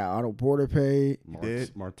 He's like, got Otto Porter paid,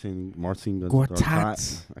 Martin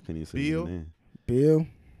Gortat. I can't even say Beal. his name. Bill.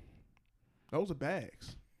 Those are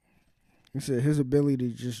bags. He said his ability to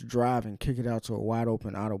just drive and kick it out to a wide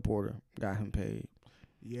open Otto Porter got him paid.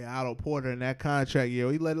 Yeah, Otto Porter in that contract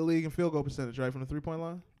year, he led the league in field goal percentage right from the 3-point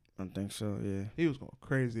line. I think so, yeah. He was going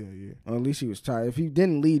crazy that year. Or at least he was tied. If he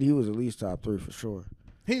didn't lead, he was at least top 3 for sure.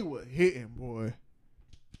 He was hitting, boy.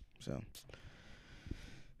 So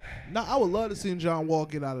Now I would love to see John Wall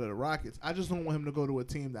get out of the Rockets. I just don't want him to go to a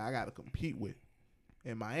team that I got to compete with.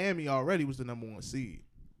 And Miami already was the number 1 seed.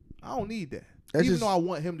 I don't need that. That's Even just- though I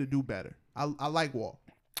want him to do better. I like Wall.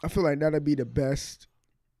 I feel like that'd be the best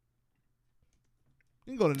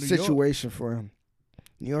You can go to New York. situation for him.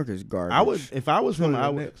 New York is garbage. I would, if I was Go him, to the I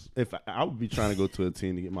would, Knicks. if I would be trying to go to a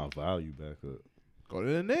team to get my value back up. Go to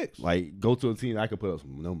the Knicks. Like go to a team that I can put up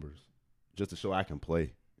some numbers, just to show I can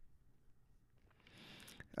play.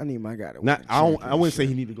 I need my guy to Not, win. I wouldn't say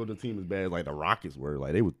he need to go to a team as bad as like the Rockets were.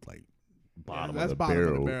 Like they would like bottom that's of the bottom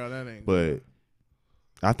barrel. of the barrel. That ain't But good.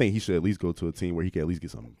 I think he should at least go to a team where he can at least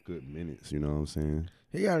get some good minutes. You know what I'm saying?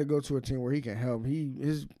 He got to go to a team where he can help.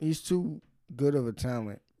 He's too good of a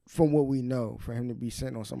talent from what we know for him to be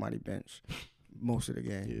sitting on somebody's bench most of the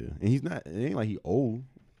game. Yeah, and he's not. It ain't like he old.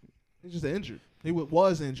 He's just injured. He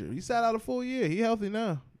was injured. He sat out a full year. He healthy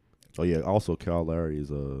now. Oh yeah. Also, Kyle Lowry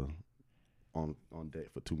is on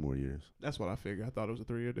deck for 2 more years. That's what I figured. I thought it was a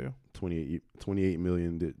 3-year deal. 28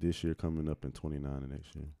 million this year, coming up in 29 the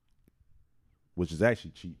next year, which is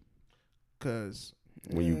actually cheap Because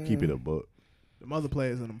when you keep it a buck. the other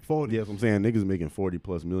players in them 40s. Yeah, that's what I'm saying. Niggas making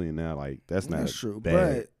 40+ million now. Like that's not true.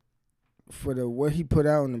 bad. But for what he put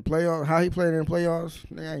out in the playoffs, how he played in the playoffs,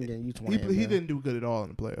 I ain't getting you 20. He didn't do good at all in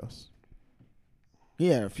the playoffs. He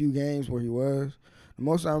had a few games where he was. The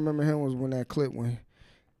most I remember him was when that clip when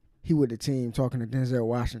he with the team talking to Denzel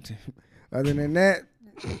Washington. Other than that,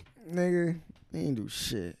 nigga, he ain't do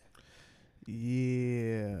shit.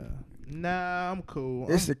 Yeah. Nah, I'm cool.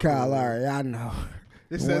 It's the Kyle Lowry, I know.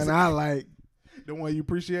 This The is one I like. the one you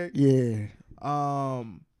appreciate. Yeah.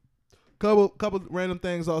 Couple random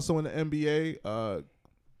things also in the NBA.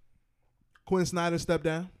 Quinn Snyder stepped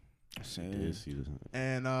down, Yes, he doesn't.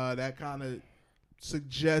 and that kind of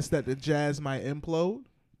suggests that the Jazz might implode.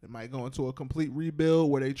 It might go into a complete rebuild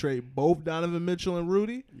where they trade both Donovan Mitchell and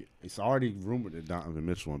Rudy. It's already rumored that Donovan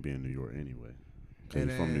Mitchell won't be in New York anyway. And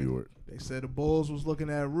He's from New then York. They said the Bulls was looking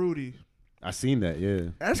at Rudy. I seen that. Yeah,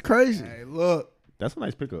 That's crazy. Hey, look, that's a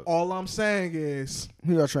nice pickup. all I'm saying is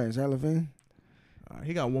Who y'all train? Zach LaVine?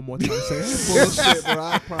 he got one more time to say some bullshit, bro.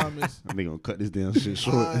 I promise. They gonna cut this damn shit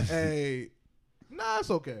short. Hey, nah, it's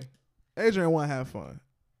okay. Adrian want to have fun,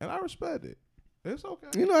 and I respect it. It's okay.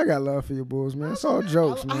 You know I got love for your Bulls, man. It's all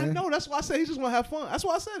jokes, I man. know. That's why I said he just want to have fun. That's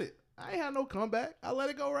why I said it. I ain't had no comeback. I let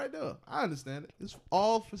it go right there. I understand it. It's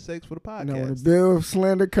all for sakes for the podcast. Now when the Bill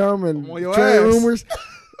slander come and I'm on your trade ass. rumors,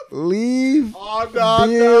 leave Oh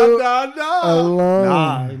Bill no. alone.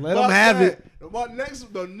 Nah, let them have it.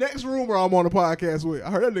 The next rumor I'm on the podcast with, I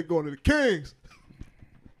heard that nigga going to the Kings.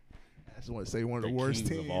 I just want to say one of the worst Kings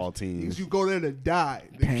teams of all teams. You go there to die.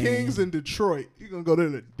 The Pain. Kings in Detroit. You gonna go there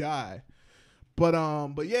to die. But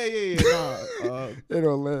yeah. Nah, In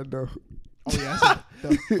Orlando. oh yeah,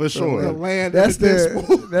 For sure. the land. That's of the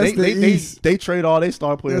the that's the East. They trade all their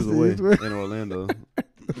star players That's the away East, man. in Orlando.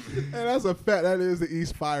 And that's a fact. That is the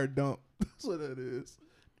East Fire dump. That's what that is.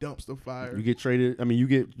 Dumpster fire. You get traded. I mean, you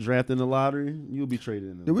get drafted in the lottery. You'll be traded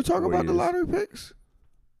in. Did we talk about the Warriors. lottery picks?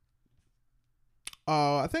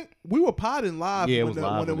 I think we were podding live Yeah, it when was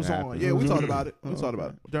live when it when was it on. happened. Yeah, we Mhm. talked about it. We Oh, talked about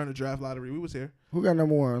okay. it during the draft lottery. We was here. Who got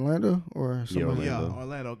number one? Orlando or somebody? Yeah, Orlando.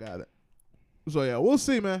 Orlando got it. So yeah, we'll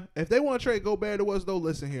see, man. If they want to trade Gobert to us, though,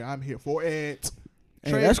 listen here. I'm here for it.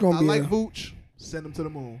 Hey, Trade, that's gonna I be like a- Vooch. Send him to the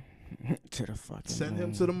moon. To the fucking Send him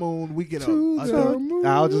moon. to the moon. We get To a the moon.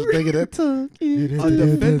 I was just thinking that too. a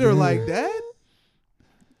defender like that.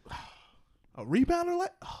 A rebounder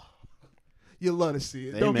like. You love to see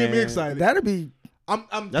it. Hey, Don't get me man. excited. That'd be. I'm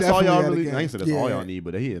That's all definitely y'all at a really. game. I ain't say that's Yeah. all y'all need,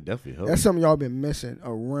 but he definitely helped. That's something y'all been missing.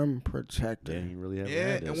 A rim protector. They ain't really have Yeah,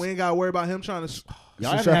 had and this. we ain't got to worry about him trying to.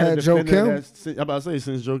 Y'all Since haven't y'all had a had Joe defender Kim? that's- I'm about to say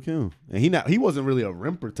since Joe Kim, and he wasn't really a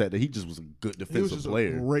rim protector. He just was a good He was defensive just a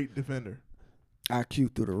player. great defender.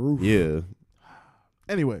 IQ through the roof. Yeah,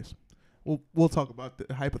 Anyways, we'll talk about the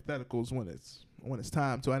hypotheticals when it's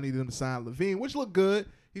time. So I needed him to sign Levine, which looked good.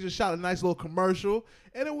 He just shot a nice little commercial,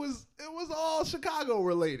 and it was all Chicago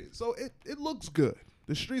related. So it looks good.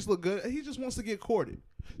 The streets look good. He just wants to get courted.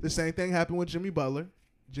 The same thing happened with Jimmy Butler.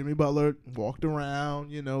 Jimmy Butler walked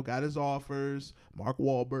around, got his offers. Mark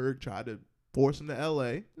Wahlberg tried to force him to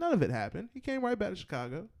L.A. None of it happened. He came right back to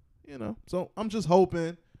Chicago, So I'm just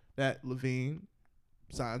hoping that Levine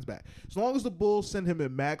signs back. As long as the Bulls send him a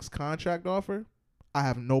max contract offer, I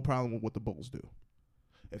have no problem with what the Bulls do.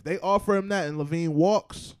 If they offer him that and Levine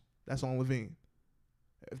walks, that's on Levine.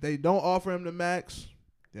 If they don't offer him the max,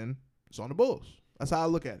 then it's on the Bulls. That's how I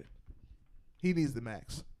look at it. He needs the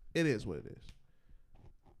max. It is what it is.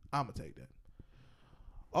 I'm going to take that.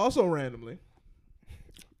 Also, randomly,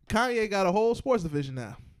 Kanye got a whole sports division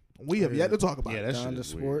now. We have yet to talk about Yeah, it. that Down shit to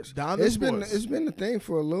is weird. sports. Down to It's sports. been the thing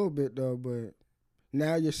for a little bit though, but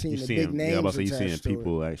now you're seeing You the see big him? names Yeah, I'm about to say you seeing attached to it.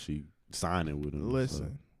 people actually signing with him.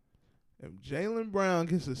 Listen, if Jaylen Brown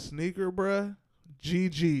gets a sneaker, bruh,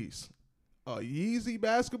 GG's. A Yeezy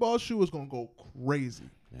basketball shoe is going to go crazy.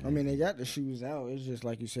 I mean, they got the shoes out. It's just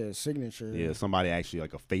like you said, signature. Yeah, somebody actually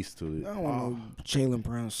like a face to I it. don't want no Jaylen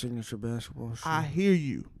Brown signature basketball shoe. I hear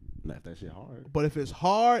you. Not that shit hard. But if it's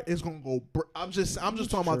hard, it's going to go. I'm just talking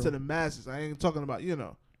about true. to the masses. I ain't talking about,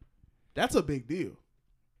 That's a big deal.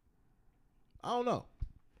 I don't know.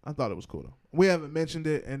 I thought it was cool, though. We haven't mentioned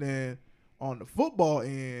it. And then on the football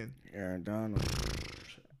end, Aaron Donald.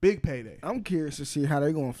 big payday. I'm curious to see how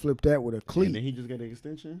they're gonna flip that with a And cleat. then he just got an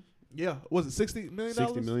extension, Yeah. Was it $60 million?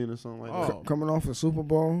 $60 million or something like that. Oh. Coming off a Super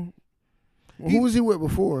Bowl. Well, He- who was he with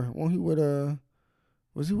before? When he with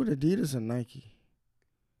was he with Adidas or Nike?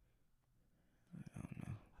 I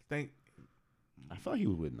think I thought he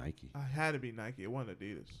was with Nike. I had to be Nike. It wasn't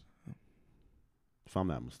Adidas. If I'm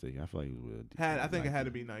not mistaken, I feel like he was with. I think it had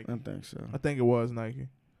to be Nike. I think so. I think it was Nike.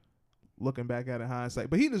 Looking back at it in hindsight.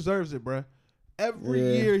 But he deserves it, bruh. Every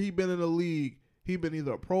Yeah. year he been in the league, he been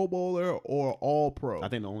either a Pro Bowler or All Pro. I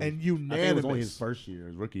think the only. and I think it was only unanimous. his first year,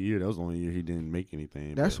 his rookie year. That was the only year he didn't make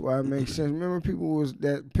anything. That's but- why it makes sense. Remember, people was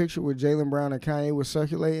that picture with Jaylen Brown and Kanye was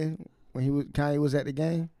circulating when Kanye was at the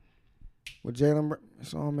game with Jaylen Brown.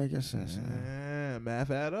 It's all making sense. now. Yeah, math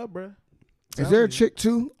add up, bruh. Is there a chick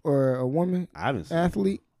too, or a woman I haven't seen.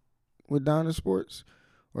 athlete with Donda Sports,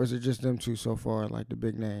 or is it just them two so far, like the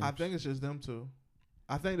big names? I think it's just them two.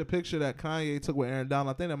 I think the picture that Kanye took with Aaron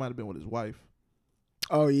Donald, I think that might have been with his wife.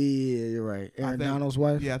 Oh yeah, you're right. Aaron think- Donald's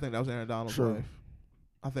wife. Yeah, I think that was Aaron Donald's True. wife.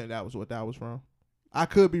 I think that was what that was from. I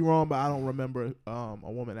could be wrong, but I don't remember a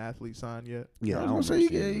woman athlete signed yet. Yeah, I I was don't gonna say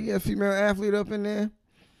remember you seeing get a female athlete up in there.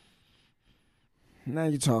 Now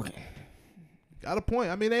you're talking. Got a point.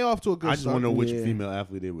 I mean, they off to a good I just start. want to know which Yeah. female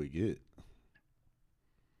athlete they would get.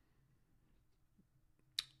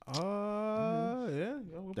 yeah.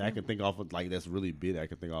 that I can think off of, like, that's really big. I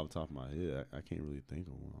can think off the top of my head. I can't really think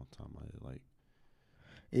of one off the top of my head. Like,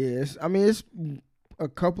 Yes, I mean it's a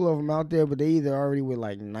couple of them out there, but they either already with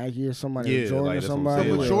like Nike or somebody, Yeah, or Jordan like, or that's what I'm somebody. The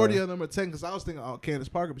saying, like- majority of them are 10 because I was thinking, Candace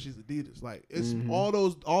Parker, but she's Adidas. Like it's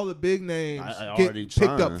all the big names I get already picked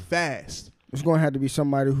up signed. fast. It's gonna have to be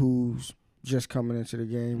somebody who's just coming into the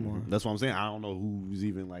game, or that's what I'm saying. I don't know who's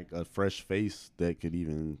even like a fresh face that could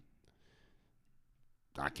even.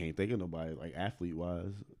 I can't think of nobody like athlete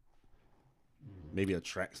wise. Maybe a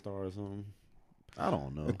track star or something. I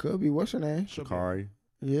don't know. it could be what's her name? Sha'Carri.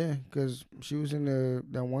 Yeah, because she was in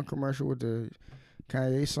that one commercial with the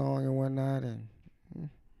Kanye song and whatnot, and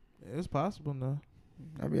It's possible now.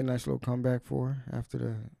 that'd be a nice little comeback for her after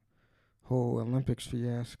the whole Olympics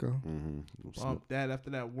fiasco. Bump that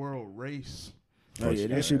after that world race. Oh yeah,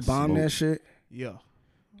 then she bombed that shit Yeah,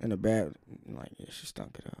 in a bad, like she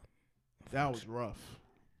stunk it up. that was rough.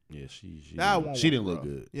 Yeah, she That one she was didn't look rough.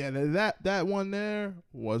 good. Yeah, that one there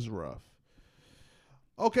was rough.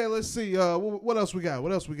 Okay, let's see. What else we got?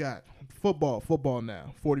 What else we got? Football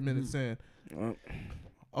now. 40 minutes in. Well,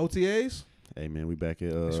 OTAs. Hey man, we back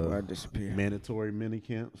at that's why I disappeared. mandatory mini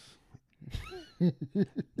camps.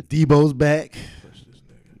 Debo's back.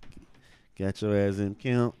 Got your ass in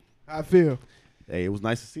camp. I feel. Hey, it was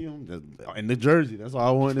nice to see him in the jersey. That's all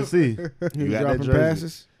I wanted to see. He You got that dropping jersey?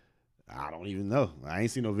 passes, I don't even know. I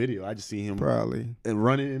ain't seen no video. I just see him probably. and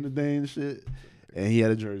running in the thing and shit. And he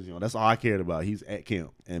had a jersey on. That's all I cared about. He's at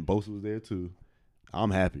camp. And Bosa was there too.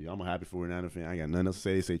 I'm happy. I'm a happy 49er fan. I ain't got nothing else to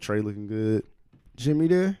say. They say Trey looking good. Jimmy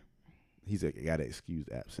there. He's got an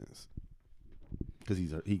excused absence. Because he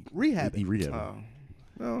Rehabbing. He rehabbing.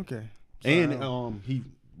 Oh, okay. And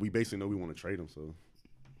we basically know we want to trade him, so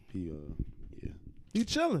he You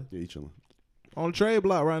chilling he chilling. on the trade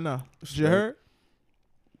block right now. You heard?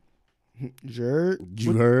 Jared,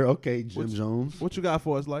 You heard? Okay, Jim Jones. What you got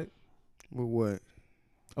for us, like with what?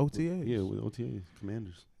 OTAs? Yeah, with OTA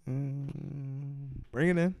Commanders. Bring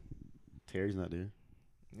it in. Terry's not there.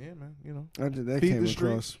 Yeah, man. You know. That Feed came the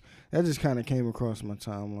across. streets. That just kind of came across my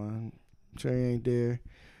timeline. Trey ain't there.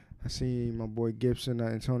 I see my boy Gibson,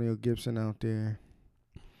 Antonio Gibson out there.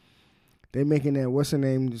 They making that what's the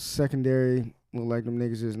name secondary look like them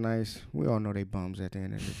niggas is nice. We all know they bums at the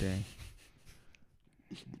end of the day.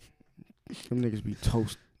 Them niggas be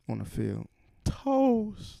toast on the field.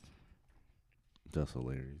 Toast. That's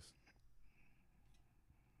hilarious.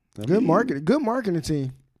 Good marketing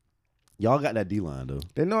team. Y'all got that D line though.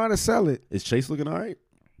 They know how to sell it. Is Chase looking all right?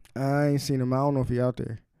 I ain't seen him. I don't know if he out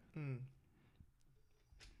there.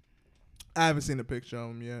 I haven't seen a picture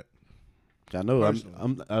of him yet. I know.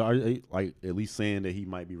 Personally. Are they, like at least saying that he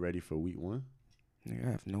might be ready for week 1? Nigga,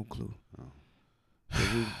 I have no clue.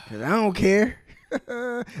 Cause I don't care.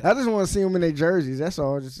 I just want to see them in their jerseys. That's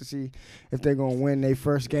all, just to see if they're gonna win their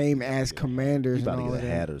first game as Commanders. You about and to all get a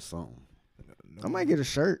that. hat or something? I might get a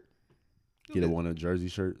shirt. Get one of the jersey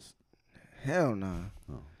shirts. Hell nah.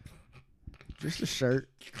 Oh. Just a shirt.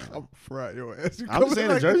 I'm fried your ass. I'm just saying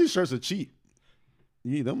the jersey shirts are cheap.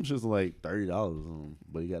 Yeah, them shits are like $30,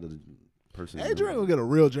 but you got the person. Adrian gonna get a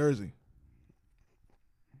real jersey.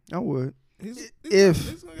 I would. He's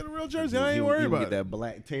If gonna get a real jersey. I ain't worried about get it. that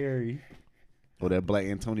black Terry or that black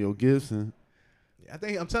Antonio Gibson.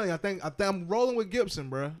 I'm telling you. I think I'm rolling with Gibson,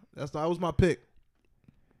 bro. That was my pick.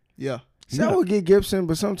 Yeah. see, I would get Gibson,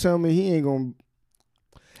 but some tell me he ain't gonna.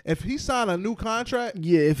 If he signed a new contract,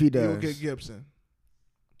 Yeah, if he he'll does. get Gibson.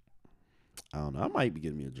 I don't know. I might be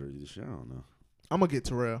getting me a jersey this year. I don't know. I'm gonna get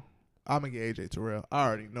Terrell. I'm gonna get AJ Terrell. I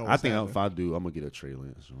already know. I think happening. if I do, I'm gonna get a Trey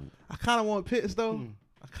Lance joint. I kind of want Pitts though.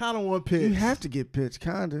 I kind of want Pitts. You have to get Pitts,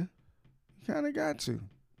 kinda. You kinda got to.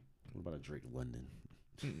 What about a Drake London?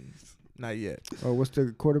 Not yet. Oh, what's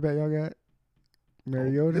the quarterback y'all got?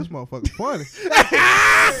 Mariota. This motherfucker funny.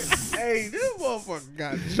 Hey, this motherfucker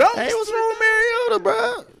got jokes. Hey, what's wrong with Mariota,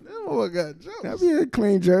 bro? This motherfucker got jokes. That'd be a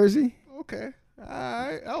clean jersey. Okay. All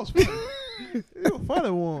right. That was funny. It was a funny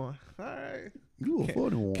one. All right. You a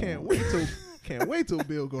funny one. Can't wait till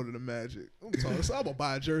Bill go to the Magic. I'm gonna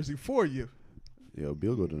buy a jersey for you. Yo,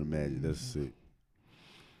 Bill go to the Magic. That's sick.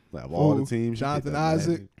 Like of all the teams, you picked Jonathan the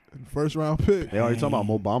Isaac, Magic. first round pick. They already talking about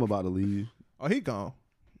Mo Bamba about to leave. Oh, he gone.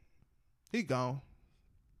 He gone.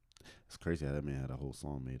 It's crazy how that man had a whole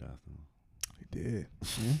song made after him. He did.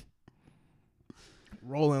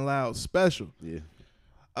 Rolling Loud special. Yeah.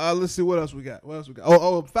 Let's see what else we got.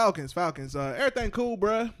 Oh, Falcons. Everything cool,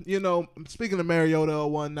 bruh. You know, speaking of Mariota or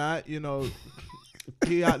whatnot, you know,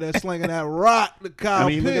 he out there slinging that rock to Kyle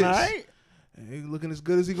Pitts. looking all right. He looking as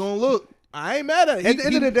good as he gonna look. I ain't mad at it. At the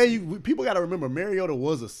end of the day, people got to remember Mariota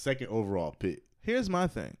was a second overall pick. Here's my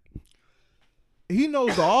thing. He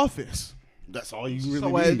knows the offense. That's all you really So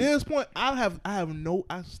need. at this point, I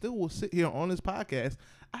still will sit here on this podcast.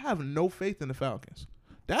 I have no faith in the Falcons.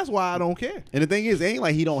 That's why I don't care. And the thing is, it ain't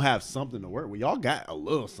like he don't have something to work with. Y'all got a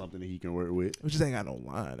little something that he can work with. We just ain't got no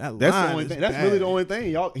line. That's line the only is thing. That's bad. really the only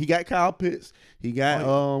thing. Y'all, he got Kyle Pitts. He got He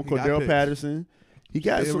got Cordell Pitts. Patterson. He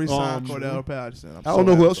got They some. re-signed Cordell Patterson. I don't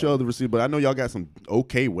know who else y'all other receiver, but I know y'all got some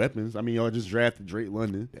okay weapons. I mean, y'all just drafted Drake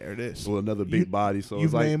London. There it is. Or another big body. So You've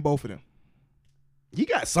it's like named both of them. he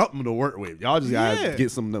got something to work with. Y'all just gotta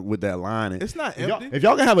get something with that line. And It's not if empty. if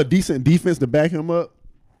y'all can have a decent defense to back him up,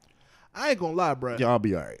 I ain't gonna lie, bro. y'all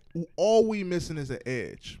be all right. All we missing is an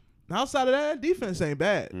edge. Outside of that, defense ain't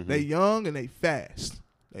bad. Mm-hmm. They young and they fast.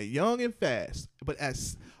 They young and fast. But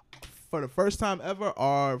as for the first time ever,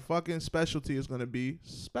 our fucking specialty is gonna be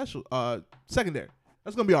secondary.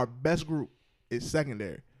 That's gonna be our best group. It's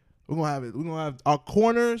secondary. We're gonna have it. We're gonna have our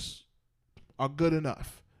corners are good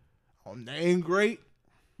enough. They ain't great,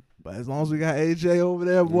 but as long as we got AJ over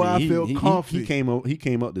there, boy, I feel comfy. He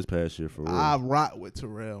came up this past year for real. I rock with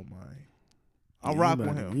Terrell, man. I rock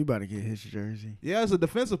with him. You about to get his jersey. Yeah, as a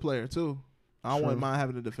defensive player too. I wouldn't mind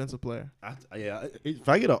having a defensive player. If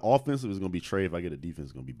I get an offensive, it's gonna be Trey. If I get a defense,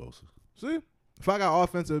 it's gonna be Bosa. See, if I got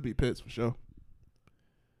offensive, it'd be Pitts for sure.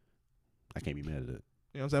 I can't be mad at that.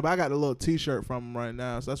 You know what I'm saying? But I got the little T-shirt from him right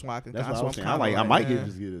now, so that's why I can. That's what so I was saying. I'm kinda I might man.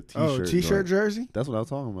 just get a T-shirt. Oh, T-shirt joint. jersey? That's what I was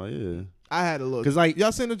talking about. Yeah, I had a little. 'Cause, like-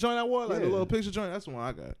 y'all seen the joint I wore, like the Yeah. little picture joint. That's the one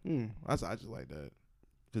I got. I just like that.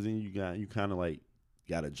 because then you kind of like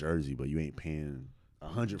got a jersey, but you ain't paying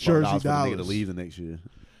 $100 Jersey for the nigga to dollars. leave the next year.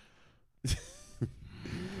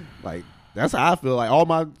 Like that's how I feel. Like all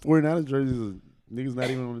my 49ers jerseys, niggas not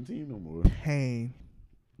even on the team no more. Pain.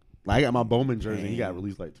 Like I got my Bowman jersey. And he got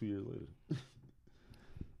released like 2 years later.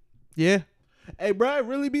 Yeah. Hey, bro, it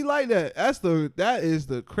really be like that. That is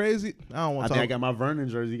the crazy. I don't I want to think I talk. got my Vernon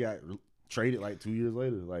jersey. He got traded like 2 years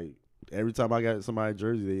later. Like every time I got somebody's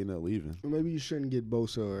jersey, they end up leaving. Maybe you shouldn't get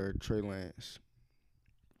Bosa or Trey Lance.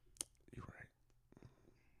 You're right.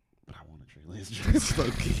 But I want a Trey Lance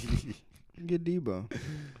jersey. Get Debo.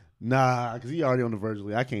 Nah, because he already on the verge of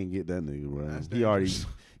league. I can't get that nigga, bro. That's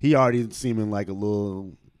He already seeming like a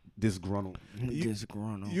little disgruntled.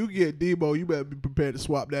 Disgruntled. You get Debo, you better be prepared to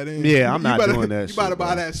swap that in. Yeah, I'm You not better- doing that You better shit,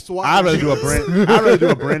 buy bro. that swap. I'd rather do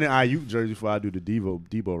a Brandon Ayuk jersey before I do the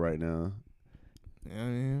Debo right now.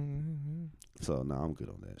 So nah, I'm good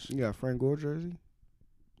on that shit. You got Frank Gore jersey?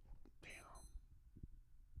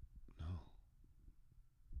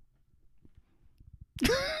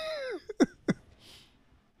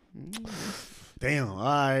 Damn, all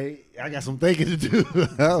right. I got some thinking to do.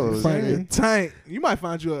 Oh, Frank shit. the Tank. You might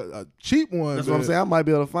find you a cheap one. That's what I'm saying. I might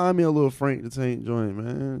be able to find me a little Frank the Tank joint,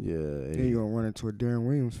 man. Yeah. Then you gonna run into a Darren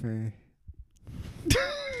Williams fan.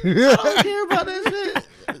 I don't care about that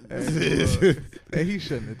shit. Hey, he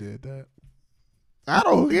shouldn't have did that. I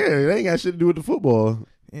don't care. It ain't got shit to do with the football.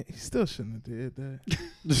 Yeah, he still shouldn't have did that.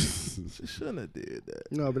 He shouldn't have did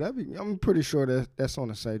that. No, but I'm pretty sure that's on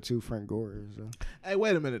the site too. Frank Gore is. Hey,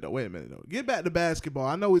 wait a minute though. Get back to basketball.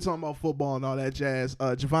 I know we're talking about football and all that jazz.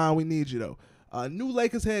 Javon, we need you though. New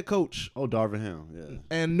Lakers head coach Oh, Darvin Ham, yeah.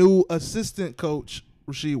 and new assistant coach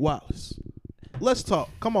Rasheed Wallace. Let's talk.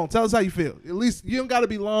 Come on, tell us how you feel. At least you don't got to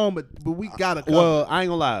be long, but we gotta. Cover. Well, I ain't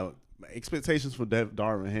gonna lie. My expectations for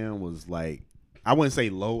Darvin Ham was like, I wouldn't say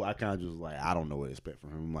low. I kind of just like, I don't know what to expect from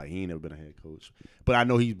him. Like, he ain't never been a head coach, but I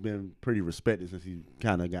know he's been pretty respected since he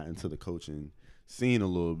kind of got into the coaching scene a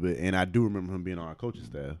little bit. And I do remember him being on our coaching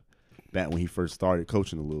staff back when he first started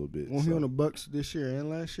coaching a little bit. Was he on the Bucks this year and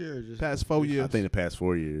last year? Or just past 4 years. I think the past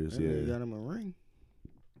 4 years, and they yeah. got him a ring.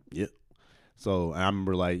 Yep. So I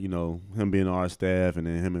remember like, him being on our staff and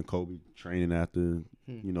then him and Kobe training after,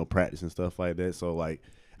 practice and stuff like that. So like,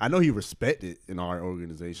 I know he respected in our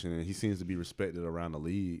organization and he seems to be respected around the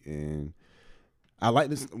league. And I like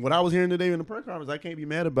this. What I was hearing today in the press conference, I can't be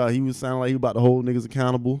mad about. He was sounding like he was about to hold niggas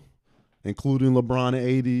accountable, including LeBron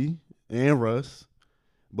and AD and Russ.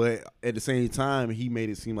 But at the same time, he made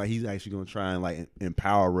it seem like he's actually going to try and like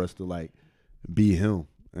empower Russ to like be him.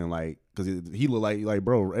 And like, cause he looked like,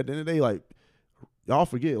 bro, at the end of the day, like, y'all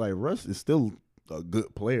forget, like, Russ is still a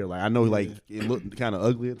good player. Like, I know, like, it looked kind of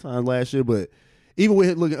ugly at times last year, but even with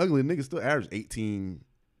it looking ugly, the nigga still averaged 8 and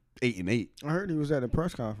 8. I heard he was at a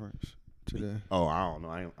press conference today. Oh, I don't know.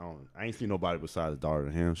 I ain't seen nobody besides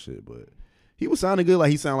Darvin Ham shit, but he was sounding good.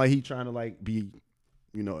 Like, he sounded like he trying to, like, be,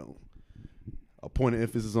 a point of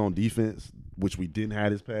emphasis on defense, which we didn't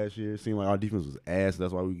have this past year. It seemed like our defense was ass.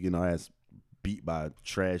 That's why we getting our ass beat by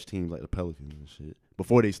trash teams like the Pelicans and shit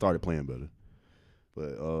before they started playing better.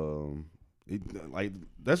 But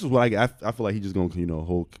that's just what I get. I feel like he's just gonna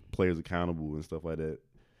hold players accountable and stuff like that.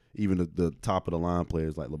 even the top of the line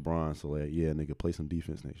players like LeBron. So like, yeah, nigga, play some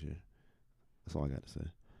defense next year. That's all I got to say.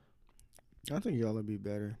 I think y'all will be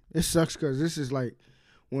better. It sucks because this is like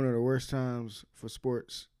one of the worst times for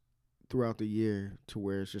sports throughout the year, to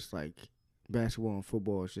where it's just like basketball and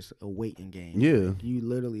football is just a waiting game. Yeah. Like, you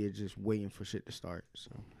literally are just waiting for shit to start.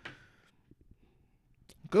 So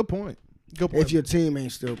Good point. Good point. if your team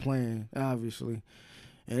ain't still playing, obviously,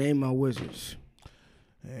 it ain't my Wizards.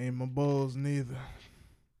 Ain't my Bulls neither.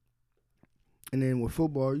 And then with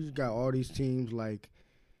football, you got all these teams like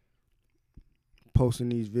posting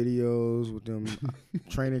these videos with them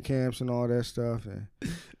training camps and all that stuff. And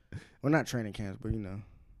well, not training camps, but you know.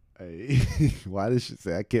 Hey, why did she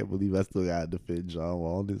say I can't believe I still got to defend John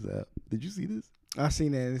Wall on this app? Did you see this? I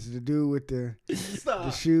seen that. It's the dude with the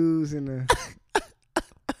shoes and the.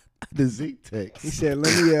 The Zeke text. He said,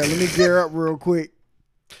 "Let me gear up real quick."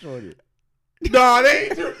 Nah, they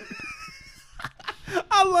ain't.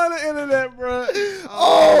 I love the internet, bro.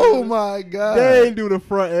 Oh my god. They ain't do the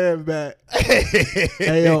front and back.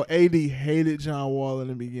 Hey, yo, AD hated John Wall in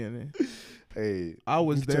the beginning. Hey, I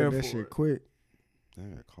was You there took for that shit it. quick. I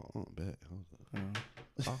got called on back.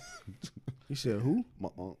 You said who? My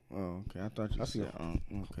aunt. Oh, okay. I thought you I seen said.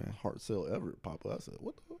 Okay. Hart Sale Everett pop up. I said,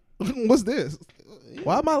 what the? What's this?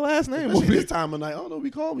 Why my last name? Especially this time of night. I don't know.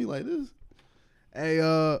 He called me like this. Hey,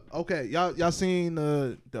 okay, y'all seen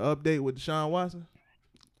the update with Deshaun Watson?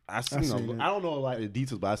 I seen it. I don't know like the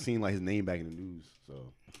details, but I seen like his name back in the news.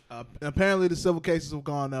 So Apparently, the civil cases have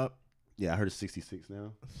gone up. yeah, I heard it's 66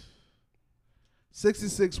 now.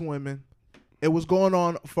 66 women. It was going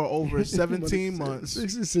on for over 17 months.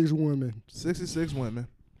 66 women. 66 women.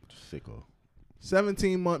 Sicko.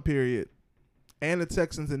 17-month period. And the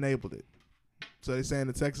Texans enabled it. So they're saying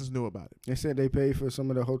the Texans knew about it. They said they paid for some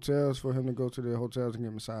of the hotels for him to go to the hotels and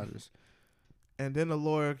get massages. And then the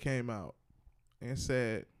lawyer came out and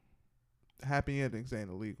said, happy endings ain't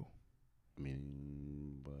illegal. I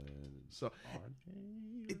mean, but So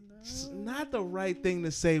it's not the right thing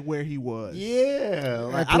to say where he was. yeah,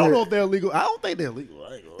 like, I don't know if they're illegal. I don't think they're illegal.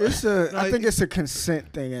 It's I think it's a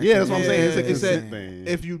consent thing. Yeah, that's what I'm saying. It's a It consent said thing.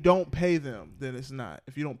 if you don't pay them, then it's not.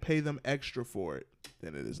 If you don't pay them extra for it,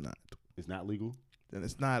 then it is not. It's not legal. Then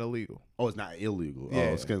it's not illegal. Oh, it's not illegal. Yeah.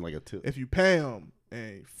 Oh, it's kind of like a tip. If you pay them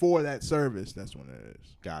and for that service, that's when it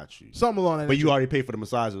is. Got you. Something along that. But you nature. already paid for the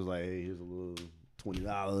massage. It was like, hey, here's a little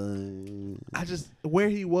 $20. I just where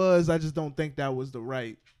he was. I just don't think that was the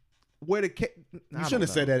right. Where the You shouldn't have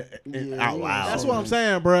said that out loud. That's what I'm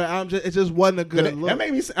saying, bro. It just wasn't a good look. That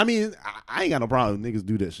made me. I mean, I ain't got no problem if niggas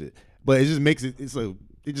do that shit, but it just makes it.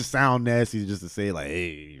 It just sound nasty just to say like,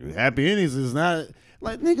 hey, happy endings is not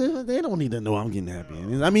like nigga. They don't need to know I'm getting happy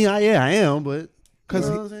endings. I mean, I am, but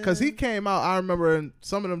Cause he came out. I remember in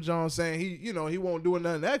some of them Jones saying he won't do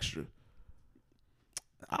nothing extra.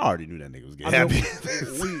 I already knew that nigga was getting happy.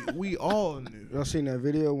 we all knew. Y'all seen that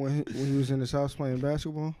video when he was in his house playing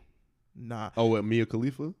basketball? Nah. Oh, what, Mia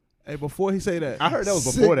Khalifa? Hey, before he say that, I heard that was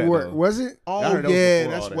Sick before that. work. Though. Was it? oh I heard that was yeah,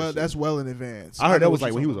 before all that shit. that's well in advance. I heard know that was what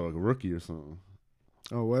like when he you're was talking a rookie or something.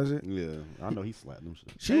 Oh, was it? Yeah, I know he slapped them shit.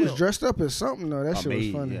 She was dressed up as something though. That shit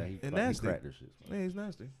was funny. Yeah, he, And like, he nasty. cracked her shit. about. Yeah, he's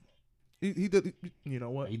nasty. He did. You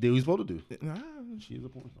know what? He did what he's supposed to do. Nah, She's a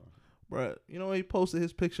porn star. bruh, you know when he posted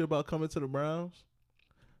his picture about coming to the Browns?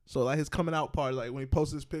 So like his coming out party, like when he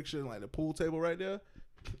posted his picture and like the pool table right there.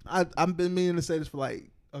 I've been meaning to say this for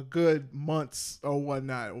like a good months or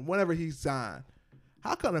whatnot. Whenever he signed,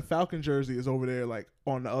 how come the Falcon jersey is over there like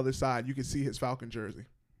on the other side? You can see his Falcon jersey.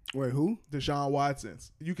 Wait, who? Deshaun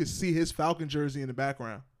Watson's. You can see his Falcon jersey in the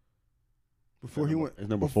background. Before he went. It's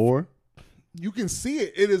number 4. You can see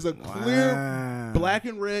it. It is a clear Wow. black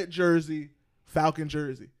and red jersey, Falcon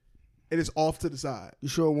jersey. It is off to the side. You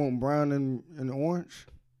sure it won't brown and orange?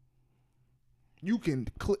 You can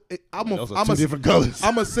click. Those are two different colors.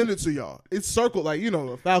 I'm gonna send it to y'all. It's circled like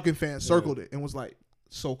a Falcon fan circled it and was like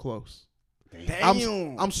so close.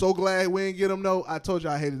 Damn. I'm so glad we didn't get him. No, I told you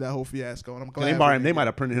I hated that whole fiasco, and I'm glad They might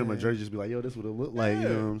have printed him a jersey, just be like, yo, this would have looked like. You know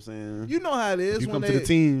what I'm saying? You know how it is If you when come to the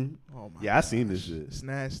team. Oh my Yeah, I seen this shit. It's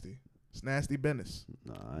nasty. It's nasty business.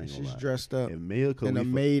 Nah, I ain't gonna She's lie. dressed up If Mia in Khalifa, a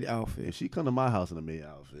maid if outfit. she come to my house in a maid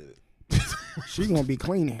outfit, She gonna be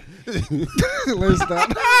cleaning. Let's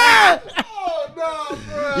stop. Oh no,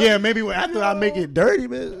 bro. yeah, maybe after I make it dirty,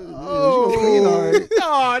 man. Oh, she gonna clean all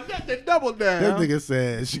right. no, that's the double down. That nigga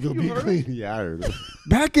said she gonna be clean. Yeah, I heard her.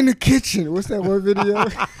 Back in the kitchen. What's that one video?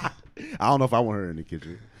 I don't know if I want her in the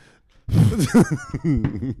kitchen. I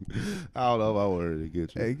don't know if I want her in the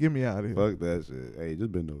kitchen. Hey, get me out of here. Fuck that shit. Hey,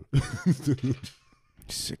 just bend over.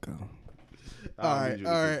 Sicko. All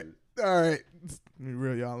right. Let me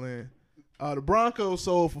reel y'all in. The Broncos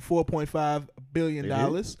sold for $4.5 billion, They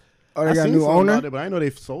did? Oh, they I got a seen new something owner. about it, but I know they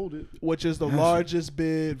sold it. which is the largest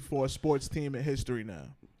bid for a sports team in history now.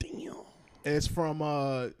 Damn. It's from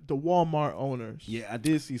the Walmart owners. Yeah, I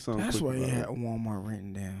did see something. That's quick why you about had it. Walmart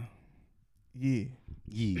written down. Yeah.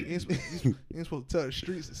 Yeah. You ain't supposed to tell the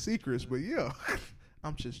streets the secrets, but yeah.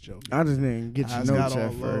 I'm just joking. I just didn't get your Eyes got notes at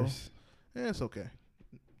all low. first. Yeah, it's okay.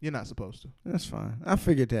 You're not supposed to. That's fine. I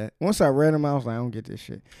figured that. Once I read them, I was like, I don't get this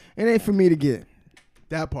shit. It ain't for me to get.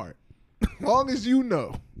 That part. Long as you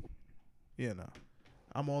know. You know.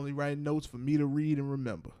 I'm only writing notes for me to read and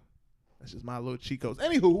remember. That's just my little cheat codes.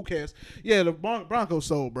 Anywho, who cares? Yeah, the Broncos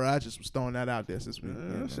sold, bro. I just was throwing that out there since we.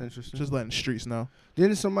 That's interesting. Just letting the streets know.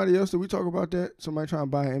 Didn't somebody else, did we talk about that? Somebody trying to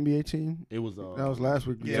buy an NBA team? It was. That was last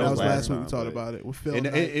week. Yeah, that was last week we time, talked but- about it with Phil. And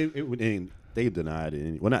Knight. and they denied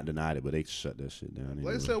it. Well, not denied it, but they shut that shit down. Like I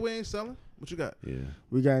Anyway. said, we ain't selling. What you got? Yeah.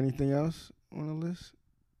 We got anything else on the list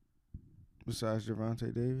besides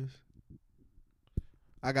Javonte Davis?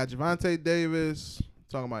 I got Javonte Davis,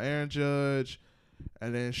 talking about Aaron Judge,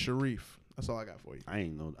 and then Sharif. That's all I got for you. I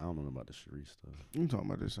don't know about the Sharif stuff. We can talk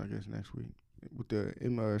about this, I guess, next week with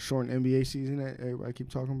the shortened NBA season that everybody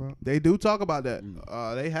keep talking about. They do talk about that.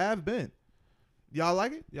 They have been. Y'all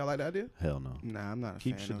like it? Y'all like the idea? Hell no. Nah, I'm not a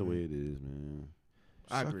Keep fan shit of the it. way it is, man.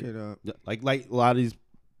 I Suck agree. it up. Yeah, like a lot of these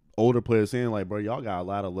older players saying, like, bro, y'all got a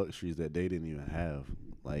lot of luxuries that they didn't even have.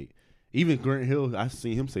 Like, even Grant Hill, I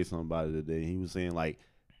seen him say something about it today. He was saying, like,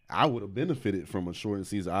 I would have benefited from a shortened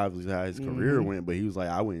season, obviously how his career went, but he was like,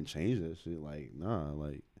 I wouldn't change that shit. Like, nah,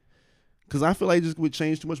 like, because I feel like it just would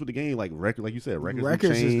change too much with the game. Like record, like you said, records would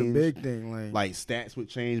Records change. is the big thing. Like stats would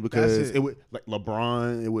change because it. it would, like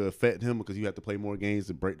LeBron, it would affect him because you have to play more games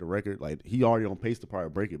to break the record. Like he already on pace to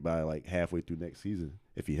probably break it by like halfway through next season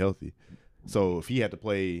if he healthy. So if he had to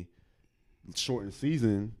play shortened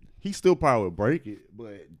season, he still probably would break it.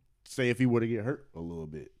 But say if he were to get hurt a little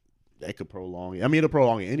bit, that could prolong it. I mean, it'll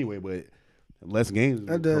prolong it anyway, but less games.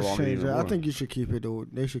 That would does prolong it change even it. I more. think you should keep it.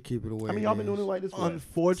 They should keep it away. I mean, y'all been doing it like this for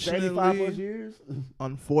like, 75 plus Unfortunately, years.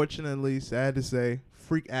 unfortunately, sad to say,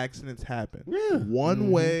 freak accidents happen. Yeah.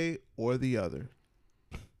 One way or the other.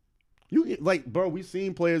 You get like, bro, we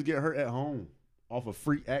seen players get hurt at home off of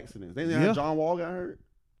freak accidents. They Yeah. John Wall got hurt.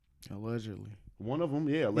 Allegedly. One of them,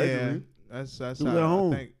 yeah, allegedly. Yeah, that's He was how at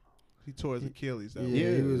home. I think he tore his Achilles. That Yeah,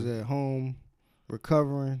 was- he was at home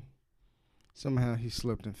recovering. Somehow he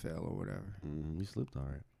slipped and fell or whatever. He slipped all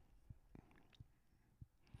right.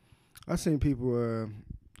 I seen people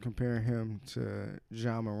comparing him to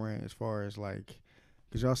John Morant as far as like,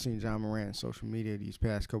 cause y'all seen John Morant on social media these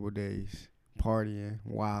past couple of days, partying,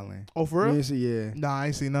 wilding. Oh, for real? Yeah. Nah, I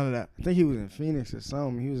ain't seen none of that. I think he was in Phoenix or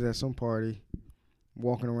something. He was at some party,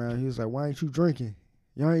 walking around. He was like, "Why ain't you drinking?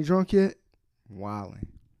 Y'all ain't drunk yet?" Wilding.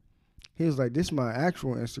 He was like, "This is my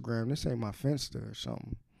actual Instagram. This ain't my Finsta or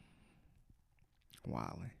something."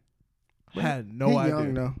 Wilding. I had no he idea.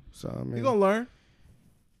 young though, so I mean, You gonna learn?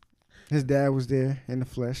 his dad was there in the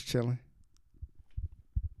flesh, chilling.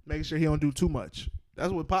 Making sure he don't do too much.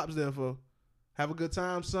 That's what Pop's there for. Have a good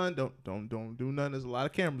time, son. Don't do nothing. There's a lot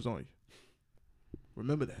of cameras on you.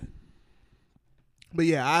 Remember that. But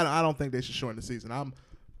yeah, I don't think they should shorten the season.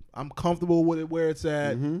 I'm comfortable with it where it's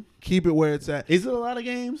at. Keep it where it's at. Is it a lot of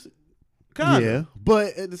games? Kinda. Yeah,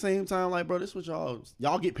 but at the same time, like, bro, this what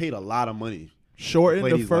y'all get paid a lot of money. Shorten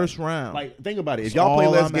Play the these, first like- round. Like, think about it. If That's y'all play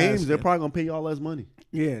all less I'm games, they're asking. probably gonna pay y'all less money.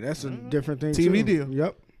 Yeah, that's a different thing. TV too. deal.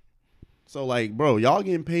 Yep. So, like, bro, y'all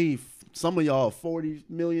getting paid. Some of y'all $40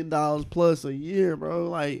 million plus a year, bro.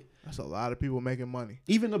 Like, That's a lot of people making money.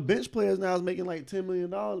 even the bench players now is making like $10 million,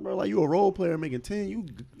 bro. Like, you a role player making 10, you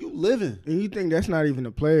living. And you think that's not even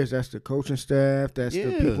the players? That's the coaching staff. That's the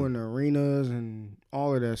Yeah. people in the arenas and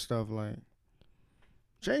all of that stuff. Like,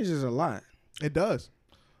 changes a lot. It does.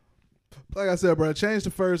 Like I said, bro, change the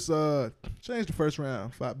first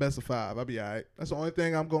round. Best of 5. I'll be all right. That's the only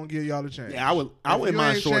thing I'm gonna give y'all to change. Yeah, I If wouldn't you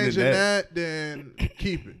mind ain't shortening changing that. then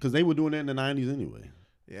keep it. Because they were doing that in the 90s anyway.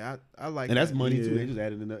 Yeah, I like And that's that. money, too. Yeah. They just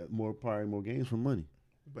added in probably more games from money.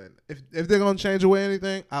 But if they're gonna change away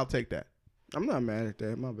anything, I'll take that. I'm not mad at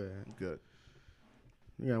that. My bad. Good.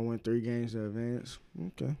 You got to win 3 games to advance.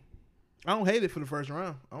 Okay. I don't hate it for the first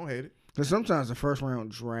round. I don't hate it. Because sometimes the first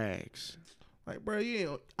round drags. Like, bro,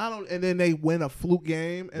 I don't. And then they win a fluke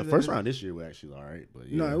game. And The then first round this year was actually all right. But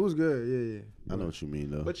yeah, No, it was good. Yeah. I know what you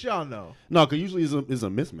mean, though. But y'all know. No, because usually it's a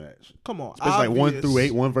mismatch. Come on. Especially like 1 through 8,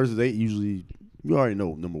 obvious. 1 versus 8. Usually, you already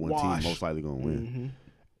know number one Wash. team most likely gonna win. Mm-hmm.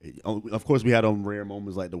 Of course, we had them rare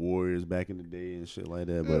moments like the Warriors back in the day and shit like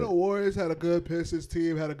that. Yeah, the But Warriors had a good Pistons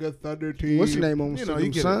team, had a good Thunder team. What's the name on You the know, you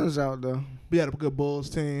get it. Suns out, though? We had a good Bulls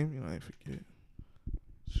team. You know, I ain't forget.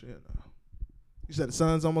 Shit. No. You said the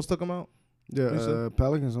Suns almost took them out? The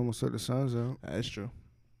Pelicans almost took the Suns out. That's true.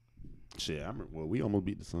 Shit, I remember. Well, we almost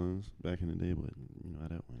beat the Suns back in the day, but you know how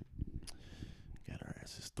that went. Got our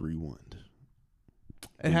asses 3-1.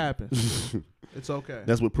 It happens. It's okay.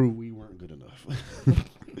 That's what proved we weren't good enough.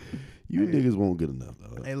 You niggas weren't good enough,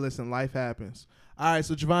 though. Hey, listen, life happens. All right,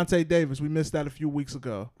 so Javonte Davis, we missed that a few weeks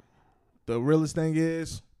ago. The realest thing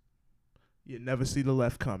is, you never see the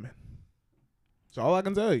left coming. That's all I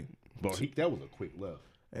can tell you. But that was a quick left.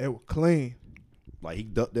 It was clean. Like, he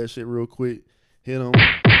ducked that shit real quick, hit him.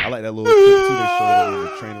 I like that little clip, too, they showed him.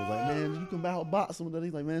 The trainer was like, man, you can outbox him.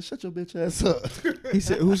 He's like, man, shut your bitch ass up. He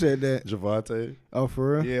said, "Who said that?" Javonte. Oh,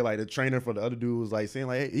 for real? Yeah, like the trainer for the other dude was like saying,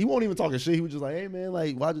 like, hey, he won't even talking shit. He was just like, hey, man,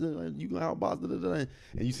 like, why you can outbox,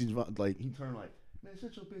 and you see Javonte, like, he turned like, man,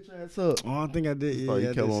 shut your bitch ass up. Oh, I think I did. So Yeah,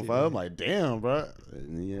 he kept on fire. I'm like, damn, bro.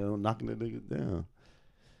 And, you know, knocking the niggas down.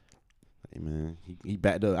 Hey, man, he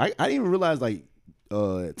backed up. I didn't even realize, like,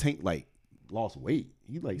 Tank, like, lost weight.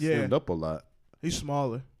 He, like, slimmed up a lot. He's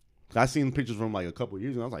smaller. I seen pictures from like a couple of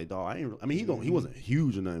years ago. I was like, dog, he wasn't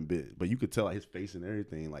huge or nothing big, but you could tell like his face and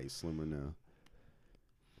everything like slimmer now.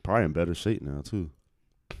 Probably in better shape now too.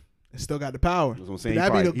 It still got the power. That's what I'm saying.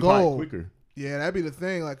 That'd be the he probably goal. quicker. Yeah, that'd be the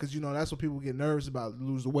thing. Like, cause you know that's what people get nervous about.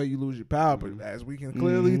 Lose the weight, you lose your power. But as we can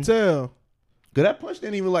clearly tell, Cause that punch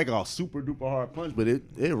didn't even like a super duper hard punch, but it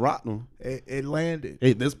rocked him. it landed.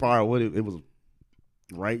 This part what it was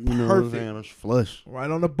right, you know what I'm saying? It was flush. Right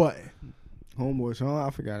on the button. Homeboy, I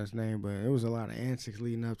forgot his name, but it was a lot of antics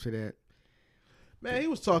leading up to that. Man, he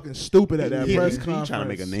was talking stupid at that press conference. He trying to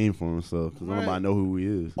make a name for himself because nobody know who he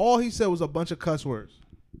is. All he said was a bunch of cuss words.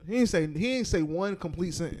 He didn't say one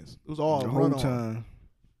complete sentence. It was all The run whole on. time.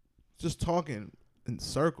 Just talking in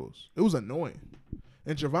circles. It was annoying.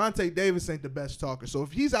 And Javonte Davis ain't the best talker. So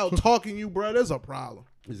if he's out talking you, bro, there's a problem.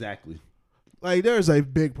 Exactly. Like, there's a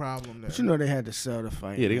big problem there. But you know they had to sell the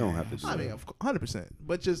fight. Yeah, they gonna have to do I mean, that. 100%.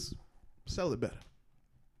 But just sell it better.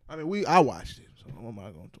 I mean, I watched it. So what am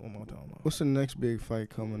I talking about? What's the next big fight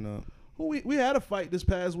coming up? We had a fight this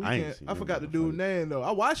past weekend. I forgot the dude's name though.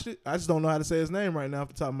 I watched it. I just don't know how to say his name right now off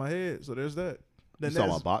the top of my head. So there's that. You talking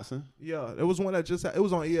about boxing? Yeah, it was one that just it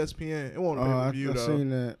was on ESPN. It wasn't a pay-per-view I though. seen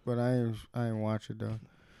that, but I ain't watch it though.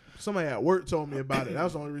 Somebody at work told me about it. That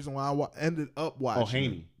was the only reason why I ended up watching. Oh,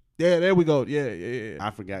 Haney. Yeah, there we go. Yeah.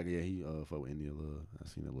 I forgot. Yeah, he fought with India Love. I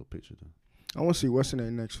seen that little picture though. I want to see what's in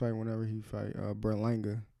that next fight whenever he fight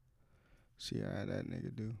Berlanga. See how that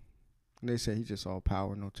nigga do. And they say he just all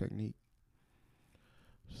power, no technique.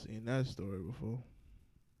 Seen that story before.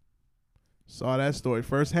 Saw that story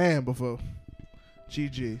firsthand before.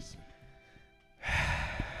 GG's.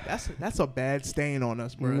 That's a bad stain on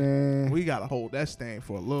us, bro. Man, We gotta hold that stain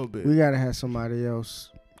for a little bit. we gotta have somebody else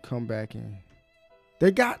come back in.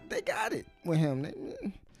 They got it with him.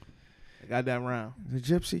 They got that round. The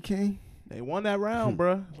Gypsy King. They won that round,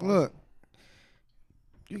 bro. Look,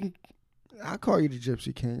 I call you the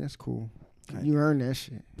Gypsy King. That's cool. You earned that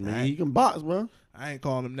shit. Man, he can box, bro. I ain't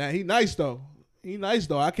calling him that. He nice though.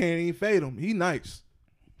 I can't even fade him. He nice.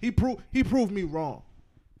 He proved me wrong.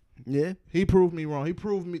 Yeah. He proved me wrong. He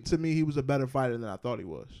proved to me he was a better fighter than I thought he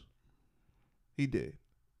was. He did.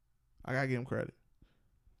 I gotta give him credit.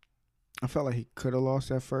 I felt like he could have lost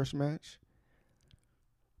that first match,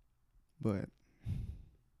 but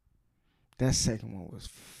that second one was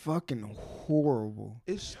fucking horrible.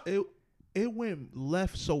 It went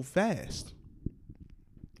left so fast.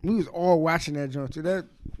 We was all watching that joint too. That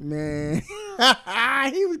man,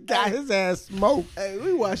 he got his ass smoked. Hey,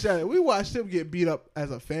 we watched that. We watched him get beat up as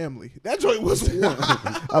a family. That joint was wild.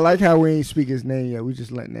 I like how we ain't speak his name yet. We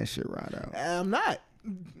just letting that shit ride out. I'm not.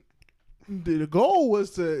 The goal was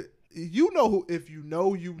to, if you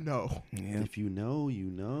know, you know. Yeah. If you know, you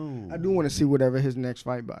know. I do want to see whatever his next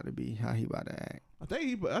fight about to be, how he about to act. I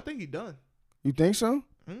think he done. You think so?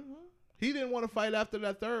 Mm-hmm. He didn't want to fight after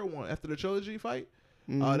that third one, after the trilogy fight.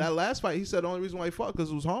 Mm-hmm. That last fight, he said the only reason why he fought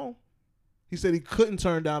because it was home. He said he couldn't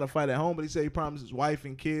turn down a fight at home, but he said he promised his wife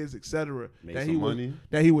and kids, etc., that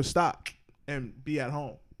he would stop and be at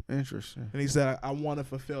home. Interesting. And he said, "I want to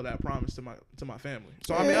fulfill that promise to my family."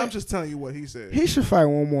 So I mean, I'm just telling you what he said. He should fight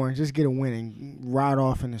one more and just get a win and ride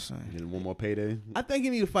off in the sun. Get one more payday. I think he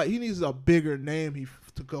needs to fight. He needs a bigger name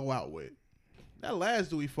to go out with. That last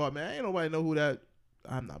dude he fought, man, ain't nobody know who that.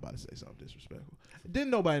 I'm not about to say something disrespectful. Didn't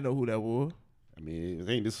nobody know who that was. I mean, it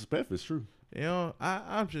ain't disrespectful. It's true. You know,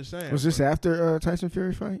 I'm just saying. Was this after Tyson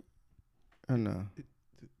Fury fight? Or no?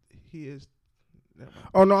 He is.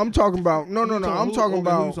 Oh no, I'm talking about I'm talking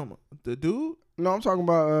about the dude. No, I'm talking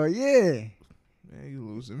about yeah. Man, you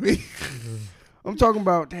losing me. I'm talking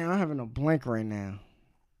about damn. I'm having a blank right now.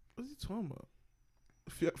 What's he talking about?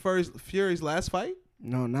 Fury's last fight?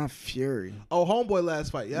 No, not Fury. Oh, Homeboy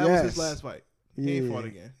last fight. Yeah, that was his last fight. He ain't Yeah. fought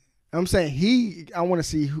again. I'm saying I want to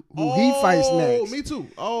see who he fights next. Me too.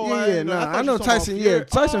 Oh, I know Tyson. Yeah,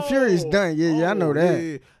 Tyson Fury is done. Yeah, I know that.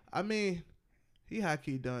 Yeah. I mean, he high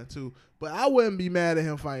key done too. But I wouldn't be mad at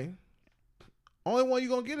him fighting. Only one you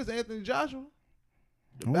gonna get is Anthony Joshua.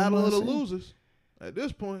 The battle of the losers. At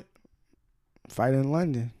this point, fight in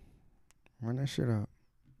London. Run that shit up.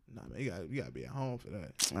 Nah, man, you gotta be at home for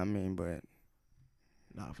that. I mean, but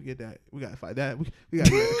nah, forget that. We gotta fight that. We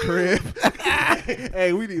gotta be at the crib.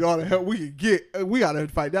 Hey, we need all the help we can get. We gotta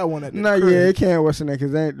fight that one at the crib. Yeah, it can't worsen that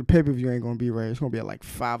because the pay per view ain't gonna be right. It's gonna be at like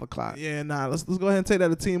 5:00. Yeah, nah. Let's go ahead and take that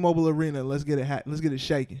to T-Mobile Arena. And let's get it let's get it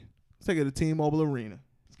shaking. Let's take it to T-Mobile Arena.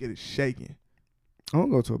 Let's get it shaking. I'm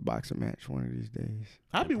gonna go to a boxing match one of these days.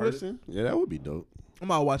 I'd be with you. Yeah, that would be dope. I'm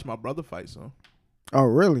gonna watch my brother fight soon. Oh,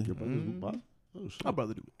 really? Your brother's box? Oh, shit. My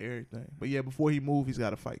brother do everything. But yeah, before he move, he's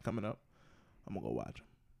got a fight coming up. I'm gonna go watch him.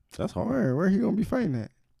 That's hard. Where he gonna be fighting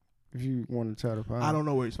at? If you want to tell the pod. I don't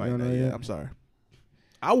know where he's fighting don't at know yet. yet? I'm sorry.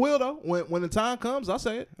 I will though. When the time comes, I'll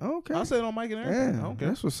say it. Okay. I'll say it on mic and everything. I don't care.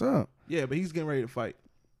 That's what's up. Yeah, but he's getting ready to fight.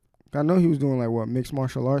 I know he was doing like what, mixed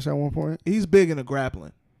martial arts at one point. He's big into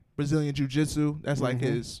grappling. Brazilian Jiu-Jitsu. That's like Mhm.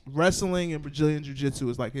 his wrestling, and Brazilian Jiu-Jitsu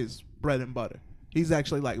is like his bread and butter. He's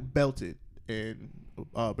actually like belted in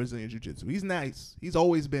Brazilian Jiu-Jitsu. He's nice. He's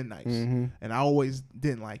always been nice. Mm-hmm. And I always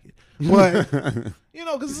didn't like it. But, you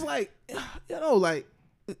know, because it's like, you know, like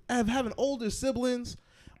having older siblings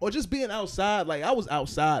or just being outside. Like I was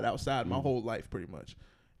outside my whole life pretty much.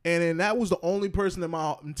 And then that was the only person in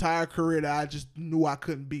my entire career that I just knew I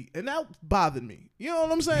couldn't beat. And that bothered me. You know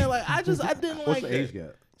what I'm saying? Like I didn't What's like the age that.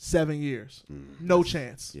 gap? 7 years. No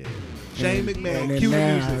chance. Yeah. Shane McMahon, And cue the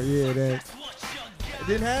then now, music. yeah, that. I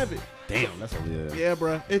didn't have it. Damn, that's a Yeah,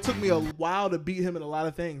 bro. It took me a while to beat him in a lot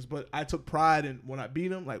of things, but I took pride in when I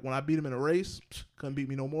beat him. Like when I beat him in a race, couldn't beat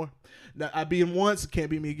me no more. Now, I beat him once, can't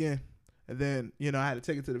beat me again. And then, you know, I had to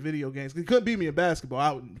take it to the video games. He couldn't beat me in basketball.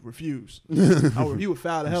 I would refuse. He would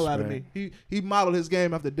foul the hell out of me. He modeled his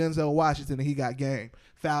game after Denzel Washington, and he got game.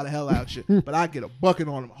 Foul the hell out you. But I get a bucket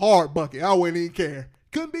on him, hard bucket. I wouldn't even care.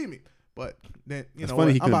 Couldn't beat me. But then, you It's know,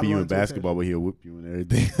 funny he I'm couldn't about to beat you run in to attention. basketball, but he'll whip you and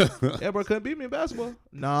everything. Yeah, bro, couldn't beat me in basketball.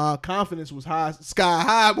 Nah, confidence was high, sky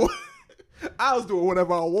high, boy. I was doing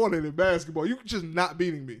whatever I wanted in basketball. You just not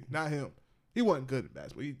beating me, not him. He wasn't good at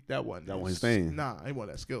basketball. That wasn't his thing. Nah, he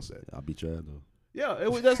wasn't that skill set. I'll beat your ass though.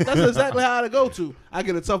 Yeah, that's exactly how I go to. I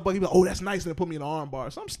get a tough bucket. He be like, oh, that's nice, and then put me in the arm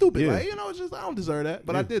bar. Something stupid. Yeah. Like, you know, it's just I don't deserve that,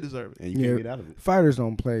 but I did deserve it. And you can't get out of it. Fighters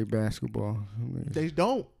don't play basketball. I mean, They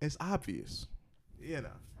don't. It's obvious.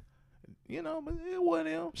 You know, but it wasn't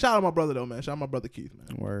him. Shout out to my brother though, man. Shout out to my brother Keith,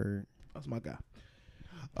 man. word. That's my guy.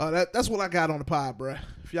 That's what I got on the pod, bruh.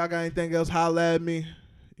 If y'all got anything else, holla at me.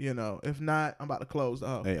 You know, if not, I'm about to close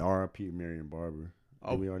up. Hey, R.I.P. Marion Barber.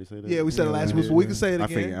 Oh, Did we already say that? Yeah, we said it last week, but we can say it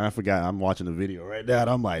again. I forgot. I'm watching the video right now. And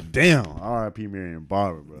I'm like, damn, R.I.P. Marion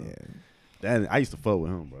Barber, bro. Yeah. That I used to fuck with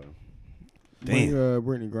him, bro. Damn.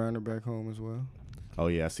 Brittany Griner back home as well. Oh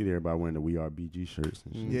yeah, I see everybody wearing the We Are BG shirts.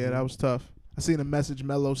 And shit. Yeah, that was tough. I seen a message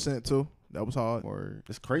Melo sent too. That was hard. Word.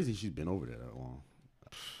 It's crazy she's been over there that long.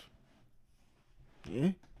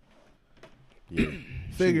 Yeah. Yeah.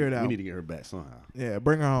 Figure it out. We need to get her back somehow. Yeah,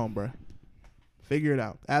 bring her home, bruh. Figure it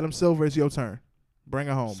out. Adam Silver, it's your turn. Bring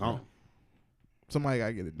her home, bro. Somebody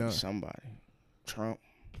gotta get it done. Somebody. Trump.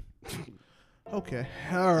 Okay.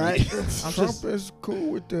 All right. Trump is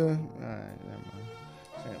cool with the. All right, never mind.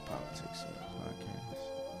 Saying politics on the podcast.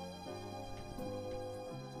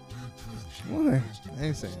 What? I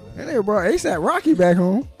ain't saying that. Hey, they brought ASAP Rocky back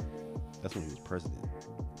home. That's when he was president.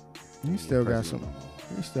 He still got some. President.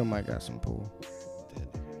 He still might got some pull.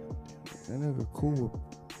 That nigga cool with.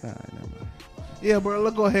 All right, never mind. Yeah, bro,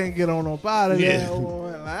 let's go ahead and get on up out of Yeah. there.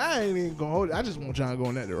 Like, I ain't even gonna hold it. I just want y'all to go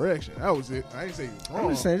in that direction. That was it. I ain't say you was wrong. I'm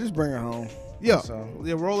just saying, just bring her home. Yeah. So-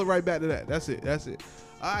 Yeah, roll it right back to that. That's it.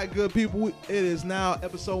 All right, good people. It is now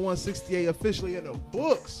episode 168 officially in the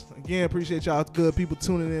books. Again, appreciate y'all good people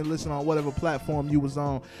tuning in, listening on whatever platform you was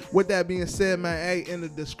on. With that being said, man, hey, in the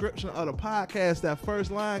description of the podcast, that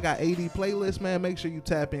first line got AD playlist, man. Make sure you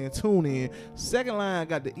tap in, tune in. Second line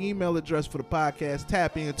got the email address for the podcast.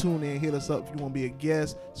 Tap in, tune in, hit us up if you want to be a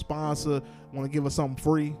guest, sponsor, want to give us something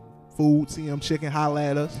free. Food, CM Chicken, holla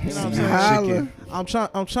at us. You know what I'm saying? Holla.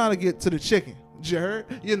 I'm trying to get to the chicken. You heard?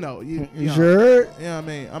 You know. You know. Sure. Yeah, I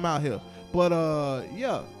mean, I'm out here. But,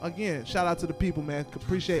 yeah, again, shout out to the people, man.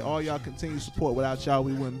 Appreciate all y'all continued support. Without y'all,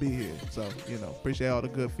 we wouldn't be here. So, you know, appreciate all the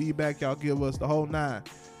good feedback y'all give us, the whole nine.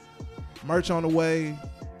 Merch on the way,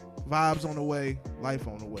 vibes on the way, life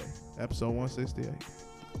on the way. Episode 168.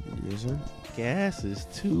 Yes, sir. Gas is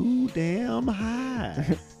too damn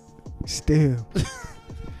high. Still.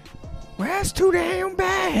 Well, that's too damn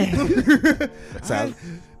bad.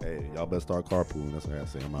 Hey, y'all better start carpooling. That's what I gotta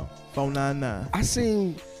say. I'm out. 499. I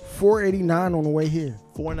seen $4.89 on the way here.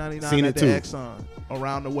 $4.99 Seen at it the too. Exxon.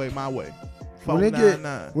 Around the way, my way. When they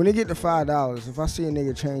 $4.99. get to $5, if I see a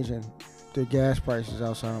nigga changing the gas prices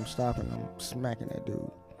outside, I'm stopping. I'm smacking that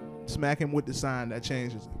dude. Smack him with the sign that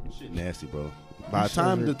changes it. Shit nasty, bro. By the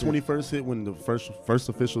time the 21st hit, when the first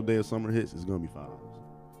official day of summer hits, it's gonna be $5.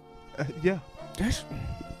 Yeah. That's.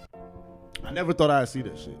 I never thought I'd see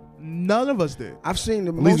that shit. None of us did. I've seen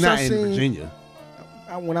the At least most not I've in seen. Virginia.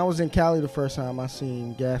 When I was in Cali the first time, I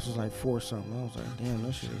seen gas was like $4 something. I was like, damn,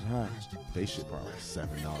 this shit is high. They shit probably like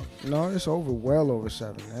 $7. No, it's well over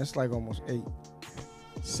 7. That's like almost 8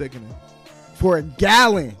 Sickening. for a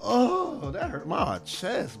gallon. Oh, that hurt my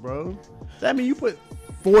chest, bro. That mean you put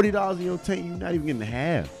 $40 in your tank, you're not even getting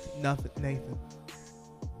half. Nothing, Nathan.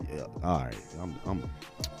 Yeah, all right. I'm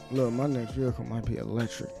Look, my next vehicle might be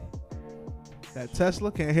electric. That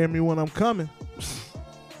Tesla can't hear me when I'm coming.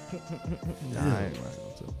 Nah, I ain't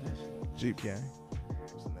right. Jeep gang.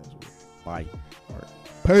 What's the next one? bye.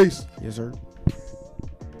 Peace. Yes, sir.